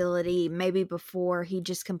outpatient facility maybe before he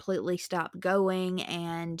just completely stopped going,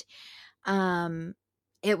 and um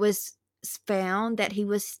it was found that he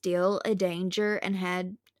was still a danger and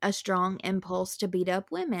had a strong impulse to beat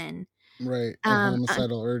up women. Right. And um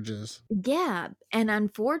homicidal urges. yeah, and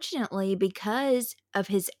unfortunately, because of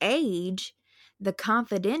his age, the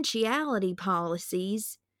confidentiality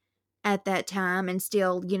policies at that time, and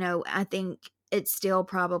still, you know, I think it's still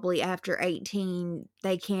probably after 18,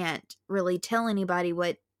 they can't really tell anybody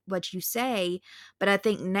what you say, but I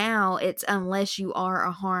think now it's unless you are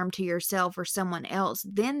a harm to yourself or someone else,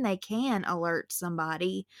 then they can alert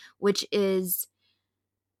somebody, which is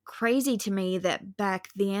crazy to me that back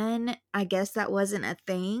then, I guess that wasn't a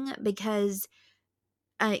thing because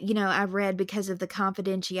you know, I read because of the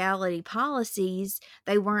confidentiality policies,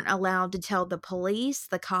 they weren't allowed to tell the police,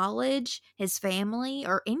 the college, his family,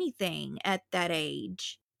 or anything at that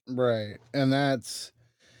age. Right. And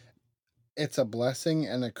it's a blessing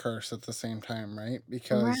and a curse at the same time, right?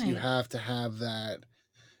 Because you Right. have to have that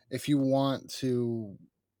if you want to,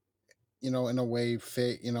 in a way,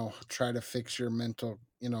 try to fix your mental,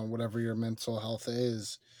 whatever your mental health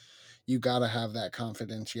is. You got to have that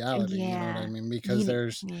confidentiality, you know what I Yeah. mean? Because You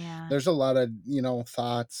there's yeah. there's a lot of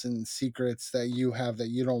thoughts and secrets that you have that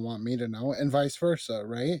you don't want me to know, and vice versa,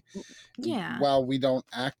 right? Yeah. While we don't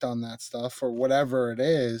act on that stuff or whatever it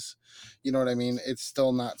is, you know what I mean, it's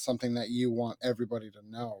still not something that you want everybody to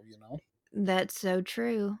know. That's so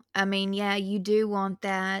true. I mean, yeah, you do want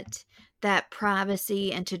that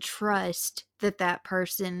privacy and to trust that that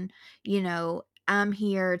person, you know, I'm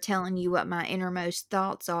here telling you what my innermost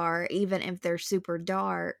thoughts are, even if they're super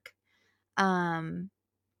dark. Um,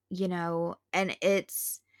 you know, and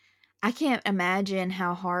it's I can't imagine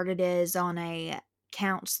how hard it is on a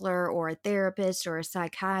counselor or a therapist or a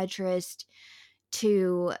psychiatrist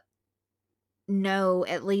to know,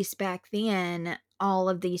 at least back then, all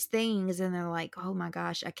of these things, and they're like, "Oh my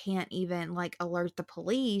gosh, I can't even, like, alert the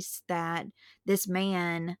police that this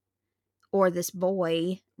man or this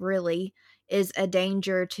boy, really, is a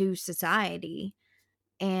danger to society."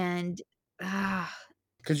 And, ah.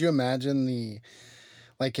 Could you imagine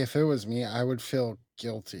like, if it was me, I would feel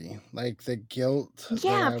guilty. Like, the guilt that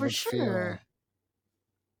Yeah, I for would feel sure.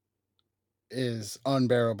 is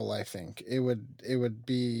unbearable, I think.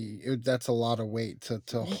 That's a lot of weight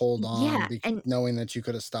to hold on, Yeah, and knowing that you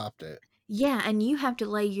coulda stopped it. yeah, and you have to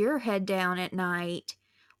lay your head down at night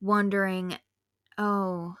wondering,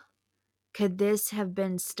 "Oh, could this have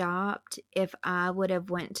been stopped if I would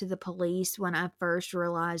have went to the police when I first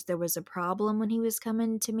realized there was a problem when he was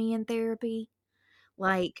coming to me in therapy?"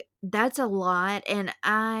 Like, that's a lot, and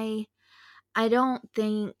I don't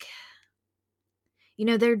think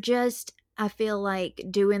they're just, I feel like,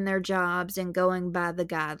 doing their jobs and going by the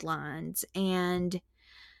guidelines, and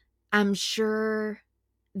I'm sure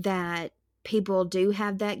that people do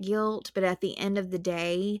have that guilt, but at the end of the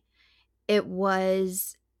day, it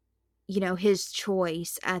was, his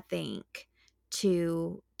choice, I think,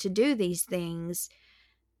 to do these things.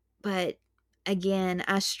 But again,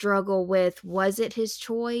 I struggle with, was it his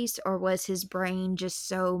choice or was his brain just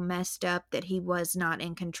so messed up that he was not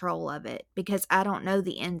in control of it? Because I don't know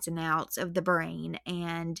the ins and outs of the brain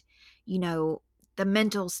and, you know, the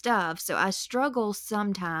mental stuff. So I struggle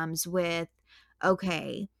sometimes with,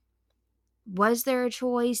 okay, was there a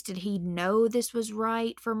choice? Did he know this was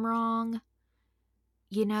right from wrong?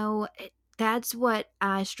 That's what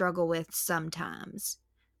I struggle with sometimes.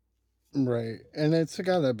 Right, and it's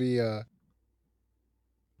gotta be a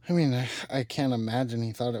I mean, I can't imagine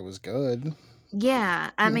he thought it was good.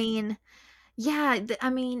 Yeah, I mean, yeah,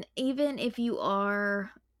 I mean, even if you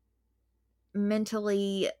are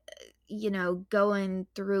mentally, going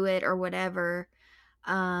through it or whatever,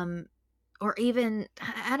 um, or even,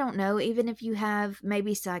 I don't know, even if you have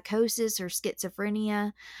maybe psychosis or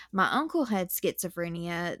schizophrenia. My uncle had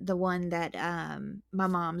schizophrenia, the one that, my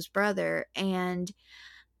mom's brother, and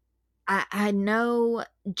I know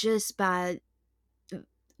just by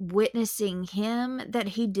witnessing him that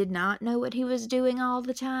he did not know what he was doing all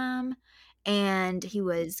the time, and he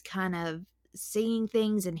was kind of seeing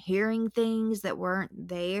things and hearing things that weren't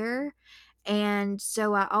there. And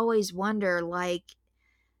so I always wonder, like,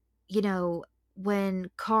 you know when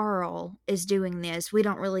Carl is doing this, we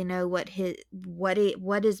don't really know what his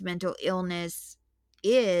mental illness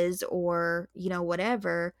is, or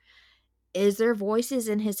whatever. Is there voices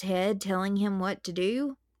in his head telling him what to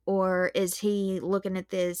do? Or is he looking at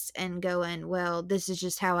this and going, well, this is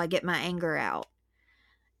just how I get my anger out?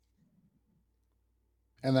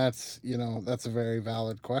 And that's a very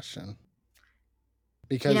valid question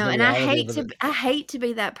because the And I reality hate of to it. I hate to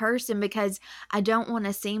be that person because I don't want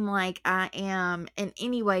to seem like I am in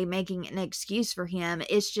any way making an excuse for him.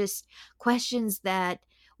 It's just questions that,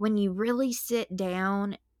 when you really sit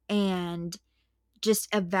down and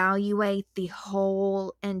just evaluate the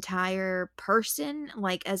whole entire person,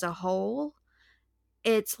 like as a whole,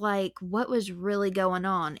 it's like, what was really going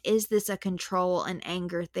on? Is this a control and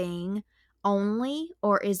anger thing only,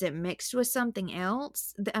 or is it mixed with something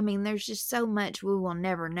else? I mean, there's just so much we will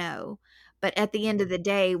never know. But at the end of the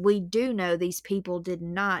day, we do know these people did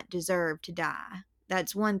not deserve to die.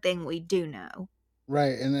 That's one thing we do know.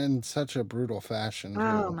 Right, and in such a brutal fashion Oh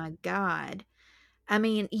too. my God. I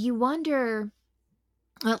mean, you wonder,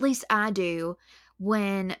 at least I do,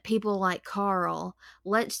 when people like Carl,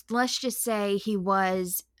 let's just say he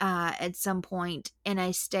was, at some point in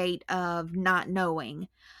a state of not knowing,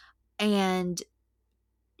 and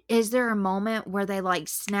is there a moment where they like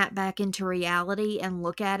snap back into reality and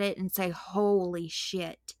look at it and say, holy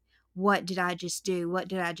shit, what did I just do? What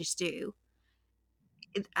did I just do?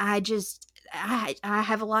 I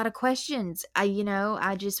have a lot of questions.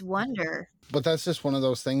 I just wonder. But that's just one of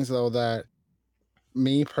those things though that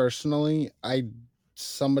me personally, I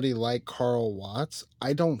somebody like Carl Watts,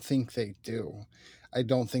 I don't think they do. I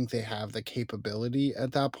don't think they have the capability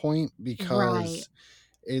at that point Right. because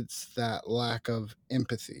it's that lack of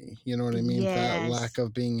empathy. You know what I mean? That lack Yes.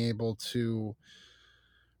 of being able to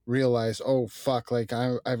realize, oh fuck, like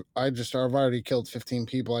I've already killed 15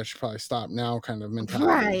 people. I should probably stop now, kind of mentality.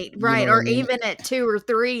 Right, You know right, what I or mean? even at 2 or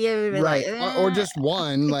 3, it would be like, Right. Or just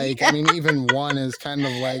one. Like, I Yeah, mean, even one is kind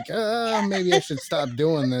of like, maybe I should stop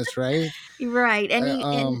doing this, right? right, and Uh,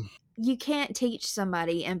 and um, you can't teach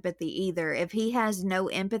somebody empathy either. If he has no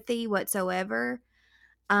empathy whatsoever,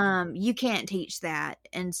 you can't teach that,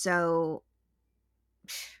 and so,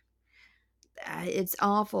 it's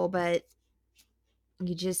awful, but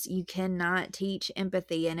you cannot teach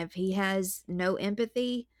empathy, and if he has no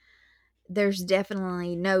empathy, there's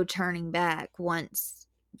definitely no turning back once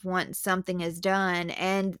something is done.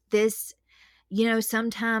 And this,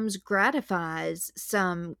 sometimes gratifies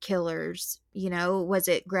some killers. Was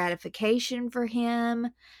it gratification for him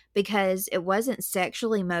because it wasn't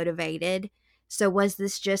sexually motivated. So was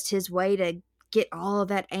this just his way to get all of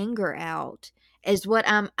that anger out? Is what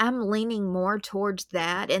I'm leaning more towards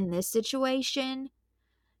that in this situation,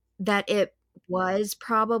 that it was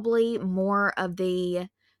probably more of the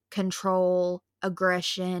control,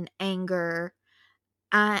 aggression, anger.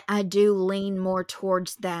 I do lean more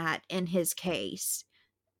towards that in his case.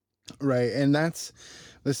 Right. And this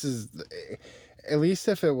is, at least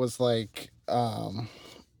if it was like,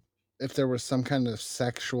 if there was some kind of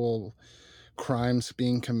sexual crimes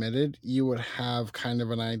being committed, you would have kind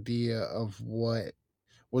of an idea of what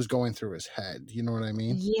was going through his head. You know what I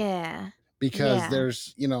mean? Yeah. Because Yeah.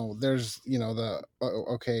 there's the,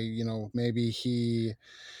 okay, maybe he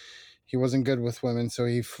wasn't good with women, so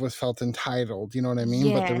he was felt entitled. You know what I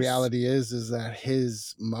mean? But the Yes. reality is that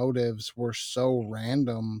his motives were so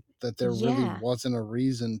random that there really Yeah. wasn't a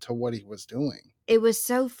reason to what he was doing. It was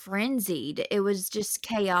so frenzied. It was just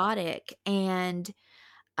chaotic, and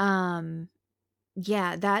um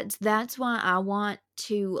yeah, that's why I want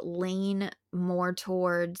to lean more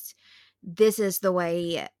towards this is the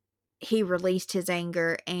way he released his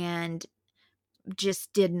anger and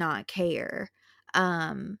just did not care.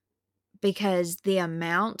 Um because the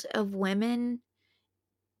amount of women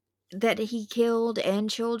that he killed and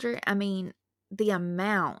children, I mean, the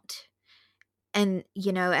amount, and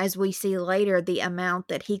as we see later, the amount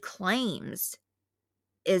that he claims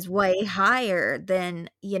is way higher than,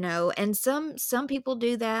 and some people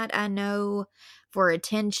do that, I know, for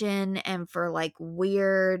attention and for like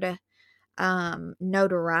weird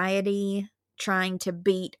notoriety, trying to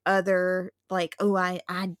beat other, like, oh, I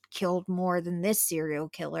killed more than this serial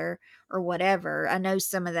killer or whatever. I know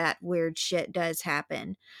some of that weird shit does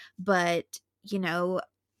happen, but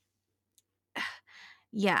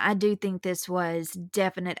yeah, I do think this was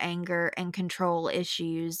definite anger and control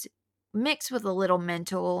issues mixed with a little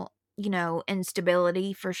mental,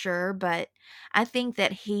 instability for sure. But I think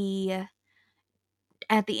that he,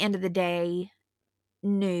 at the end of the day,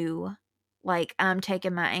 knew, like, I'm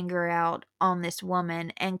taking my anger out on this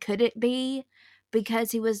woman. And could it be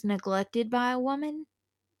because he was neglected by a woman?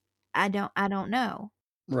 I don't know.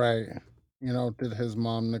 Right. Did his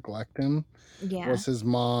mom neglect him? Yeah. Was his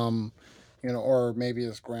mom, or maybe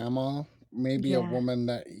his grandma, maybe a Yeah. woman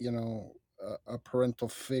that, a parental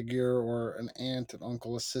figure or an aunt, an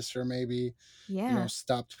uncle, a sister, maybe, Yeah.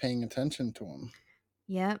 stopped paying attention to him.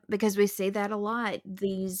 Yeah, because we see that a lot.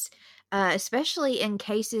 These, especially in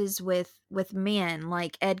cases with men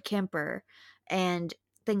like Ed Kemper and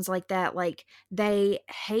things like that. Like, they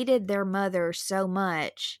hated their mother so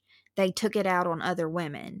much they took it out on other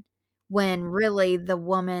women. When really the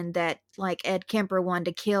woman that, like, Ed Kemper wanted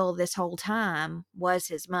to kill this whole time was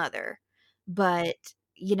his mother. But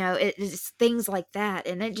it's things like that,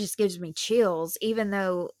 and it just gives me chills. Even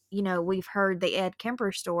though we've heard the Ed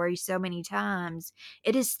Kemper story so many times,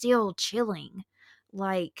 it is still chilling.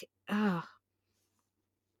 Like, oh,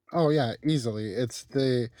 Oh yeah, easily. It's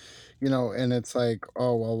the, and it's like,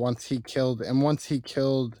 oh well, once he killed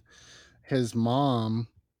his mom,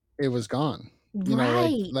 it was gone.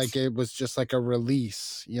 Like right. it was just like a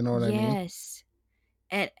release. You know what I mean? Yes.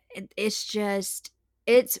 And it's just,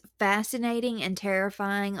 it's fascinating and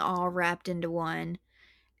terrifying all wrapped into one.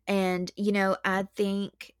 And, I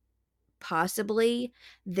think possibly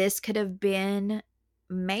this could have been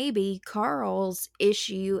maybe Carl's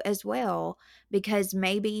issue as well, because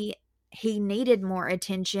maybe he needed more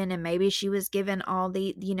attention, and maybe she was given all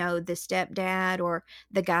the stepdad or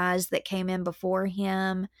the guys that came in before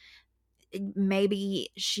him. Maybe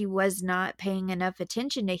she was not paying enough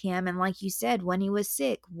attention to him. And like you said, when he was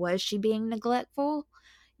sick, was she being neglectful?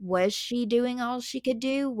 Was she doing all she could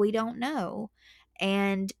do? We don't know.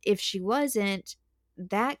 And if she wasn't,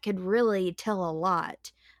 that could really tell a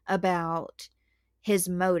lot about his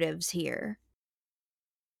motives here.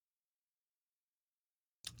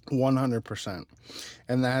 100%.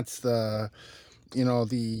 And that's the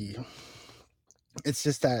it's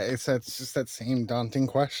just that same daunting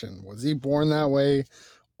question. Was he born that way,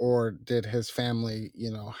 or did his family,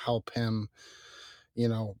 help him, you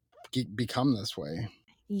know, become this way?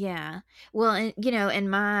 Yeah. Well, and in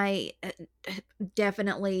my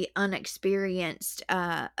definitely unexperienced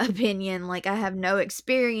opinion, like, I have no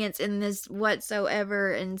experience in this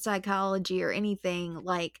whatsoever in psychology or anything,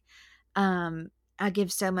 like, um I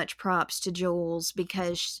give so much props to Jules,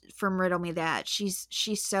 because from Riddle Me That, she's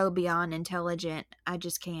so beyond intelligent. I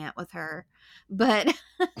just can't with her. But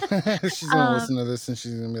She's gonna um listen to this and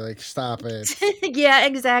she's gonna be like, "Stop it, yeah,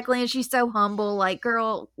 exactly, and she's so humble, like,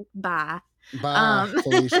 girl, bye. bye, Um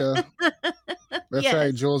Felicia." That's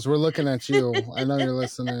right, yes. Jules. We're looking at you. I know you're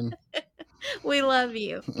listening. We love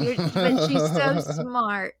you. But she's so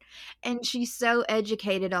smart and she's so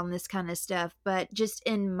educated on this kind of stuff. But just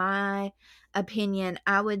in my opinion,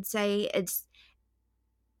 I would say it's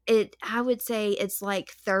like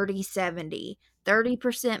 30-70,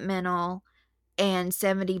 30% mental and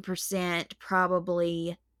 70%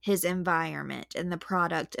 probably his environment and the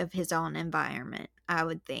product of his own environment, I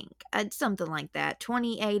would think. Something like that.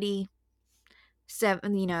 20-80,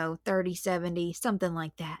 30-70, something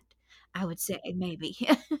like that. I would say maybe.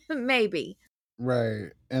 Maybe.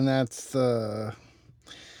 Right. And that's the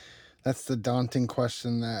daunting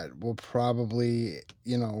question that will probably,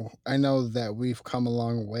 I know that we've come a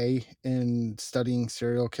long way in studying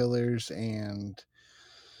serial killers and,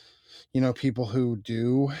 people who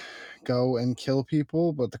do go and kill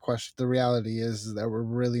people. But the reality is that we're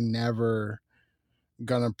really never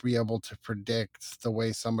going to be able to predict the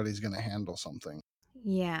way somebody's going to handle something.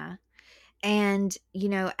 Yeah. And,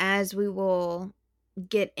 as we will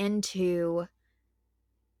get into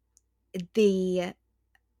the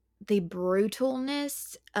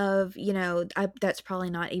brutalness of, that's probably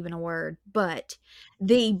not even a word, but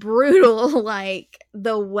the brutal, like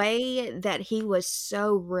the way that he was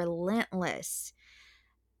so relentless.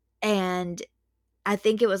 And I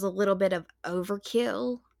think it was a little bit of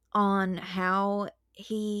overkill on how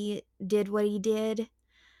he did what he did.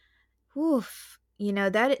 Oof.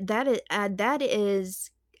 That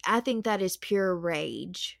is I think that is pure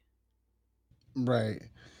rage. Right.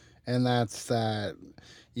 And that's that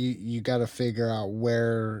you got to figure out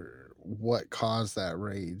what caused that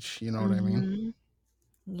rage, you know what I mean? Mhm.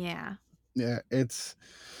 Yeah. Yeah, I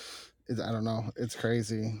don't know, it's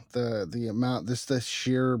crazy. The amount this the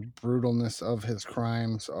sheer brutalness of his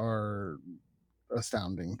crimes are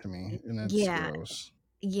astounding to me, and it's Yeah. gross.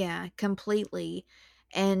 Yeah, completely.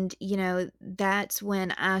 And, that's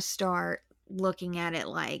when I start looking at it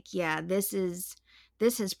like, yeah, this is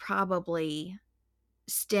probably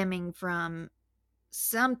stemming from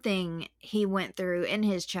something he went through in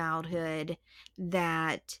his childhood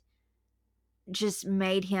that just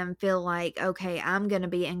made him feel like, okay, I'm going to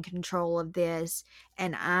be in control of this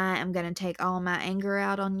and I am going to take all my anger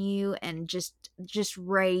out on you and just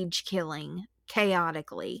rage killing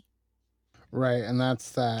chaotically. Right, and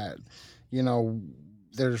that's that, you know,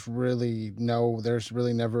 there's really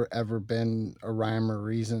never ever been a rhyme or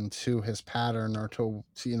reason to his pattern or to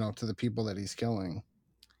the people that he's killing.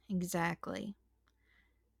 Exactly.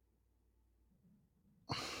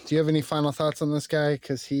 Do you have any final thoughts on this guy?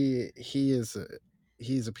 Because he's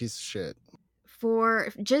a piece of shit.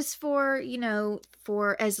 For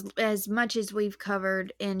as much as we've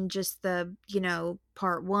covered in just the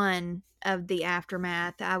part one of the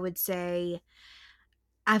aftermath, I would say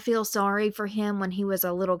I feel sorry for him when he was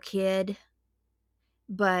a little kid,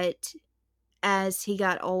 but as he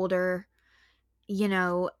got older, you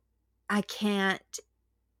know I can't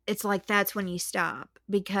it's like that's when you stop,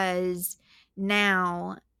 because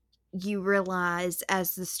now you realize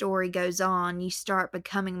as the story goes on, you start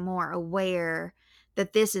becoming more aware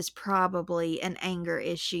that this is probably an anger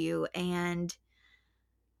issue. And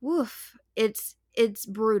woof, it's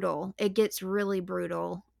brutal. It gets really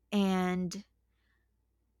brutal. And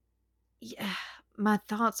yeah, my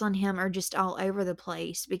thoughts on him are just all over the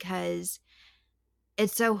place because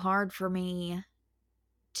it's so hard for me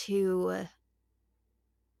to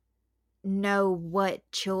know what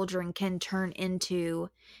children can turn into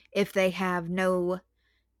if they have no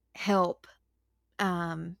help.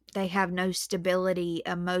 They have no stability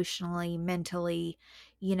emotionally, mentally.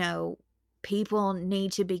 you know People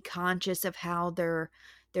need to be conscious of how they're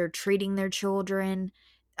treating their children.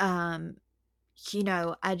 um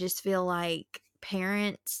I just feel like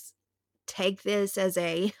parents, take this as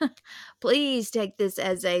a please take this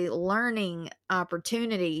as a learning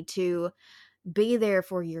opportunity to be there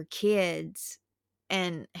for your kids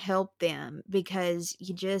and help them, because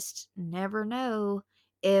you just never know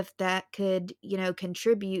if that could,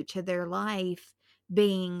 contribute to their life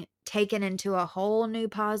being taken into a whole new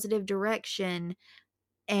positive direction.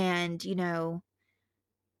 And,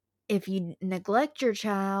 if you neglect your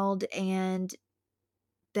child and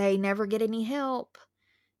they never get any help,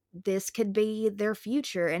 this could be their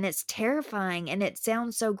future. And it's terrifying. And it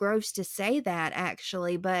sounds so gross to say that,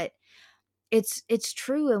 actually, but it's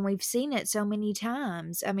true, and we've seen it so many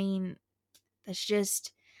times. I mean, that's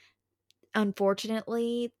just,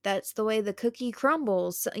 unfortunately, that's the way the cookie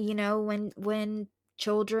crumbles, when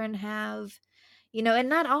children have, and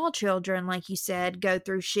not all children, like you said, go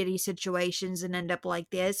through shitty situations and end up like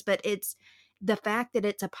this, but it's the fact that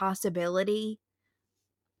it's a possibility.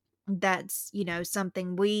 That's,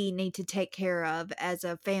 something we need to take care of as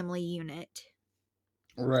a family unit.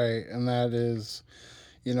 Right. And that is,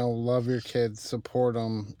 love your kids, support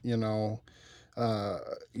them, uh,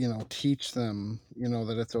 teach them,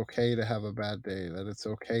 that it's okay to have a bad day, that it's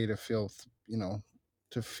okay to feel,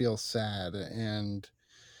 to feel sad, and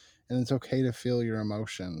it's okay to feel your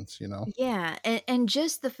emotions. Yeah, and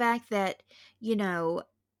just the fact that, you know,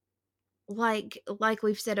 like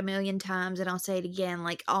we've said a million times, and I'll say it again,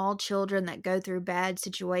 like, all children that go through bad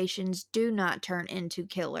situations do not turn into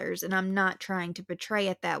killers, and I'm not trying to portray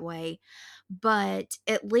it that way, but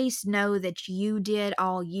at least know that you did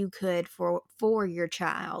all you could for your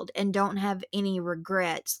child and don't have any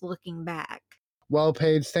regrets looking back. Well,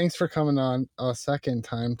 Paige, thanks for coming on a second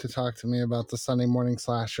time to talk to me about the Sunday morning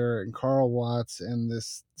slasher and Carl Watts and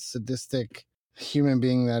this sadistic human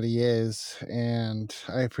being that he is. And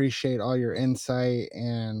I appreciate all your insight.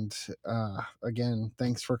 And again,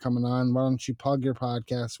 thanks for coming on. Why don't you plug your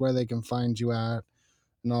podcast, where they can find you at,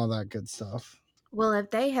 and all that good stuff? Well,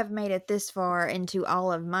 if they have made it this far into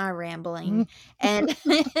all of my rambling and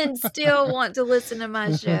and still want to listen to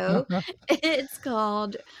my show, it's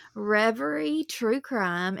called Reverie True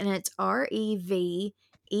Crime, and it's Reverie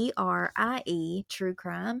True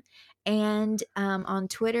Crime. And on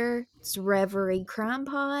Twitter, it's Reverie Crime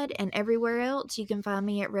Pod, and everywhere else you can find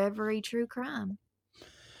me at Reverie True Crime.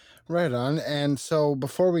 Right on. And so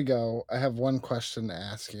before we go, I have one question to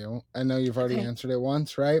ask you. I know you've already Okay. answered it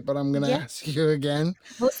once, right? But I'm going to Yeah. ask you again.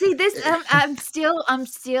 Well, see, this I'm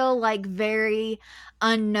still like very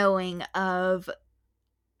unknowing of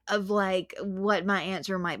like what my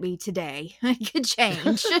answer might be today. It could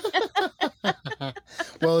change.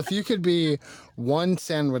 Well, if you could be one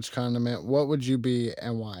sandwich condiment, what would you be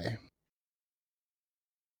and why?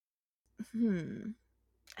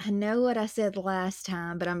 I know what I said last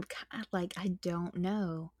time, but I'm kind of like I don't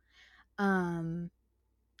know. Um,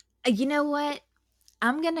 you know what?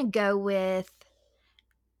 I'm gonna go with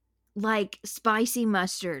like spicy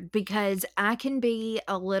mustard because I can be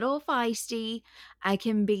a little feisty. I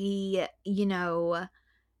can be,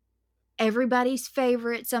 everybody's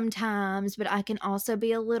favorite sometimes, but I can also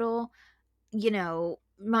be a little,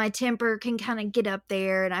 my temper can kind of get up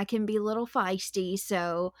there and I can be a little feisty.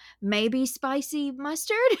 So maybe spicy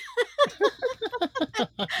mustard.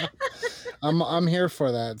 I'm here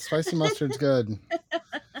for that. Spicy mustard's good.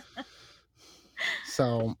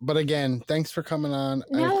 So, but again, thanks for coming on.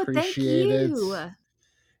 I No, thank appreciate it. you.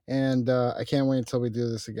 And I can't wait until we do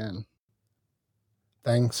this again.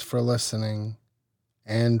 Thanks for listening.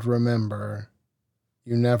 And remember,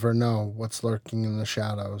 you never know what's lurking in the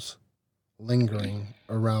shadows, lingering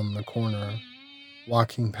around the corner,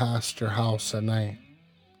 walking past your house at night.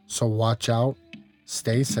 So watch out,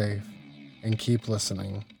 stay safe, and keep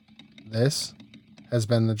listening. This has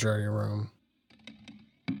been the Jury Room.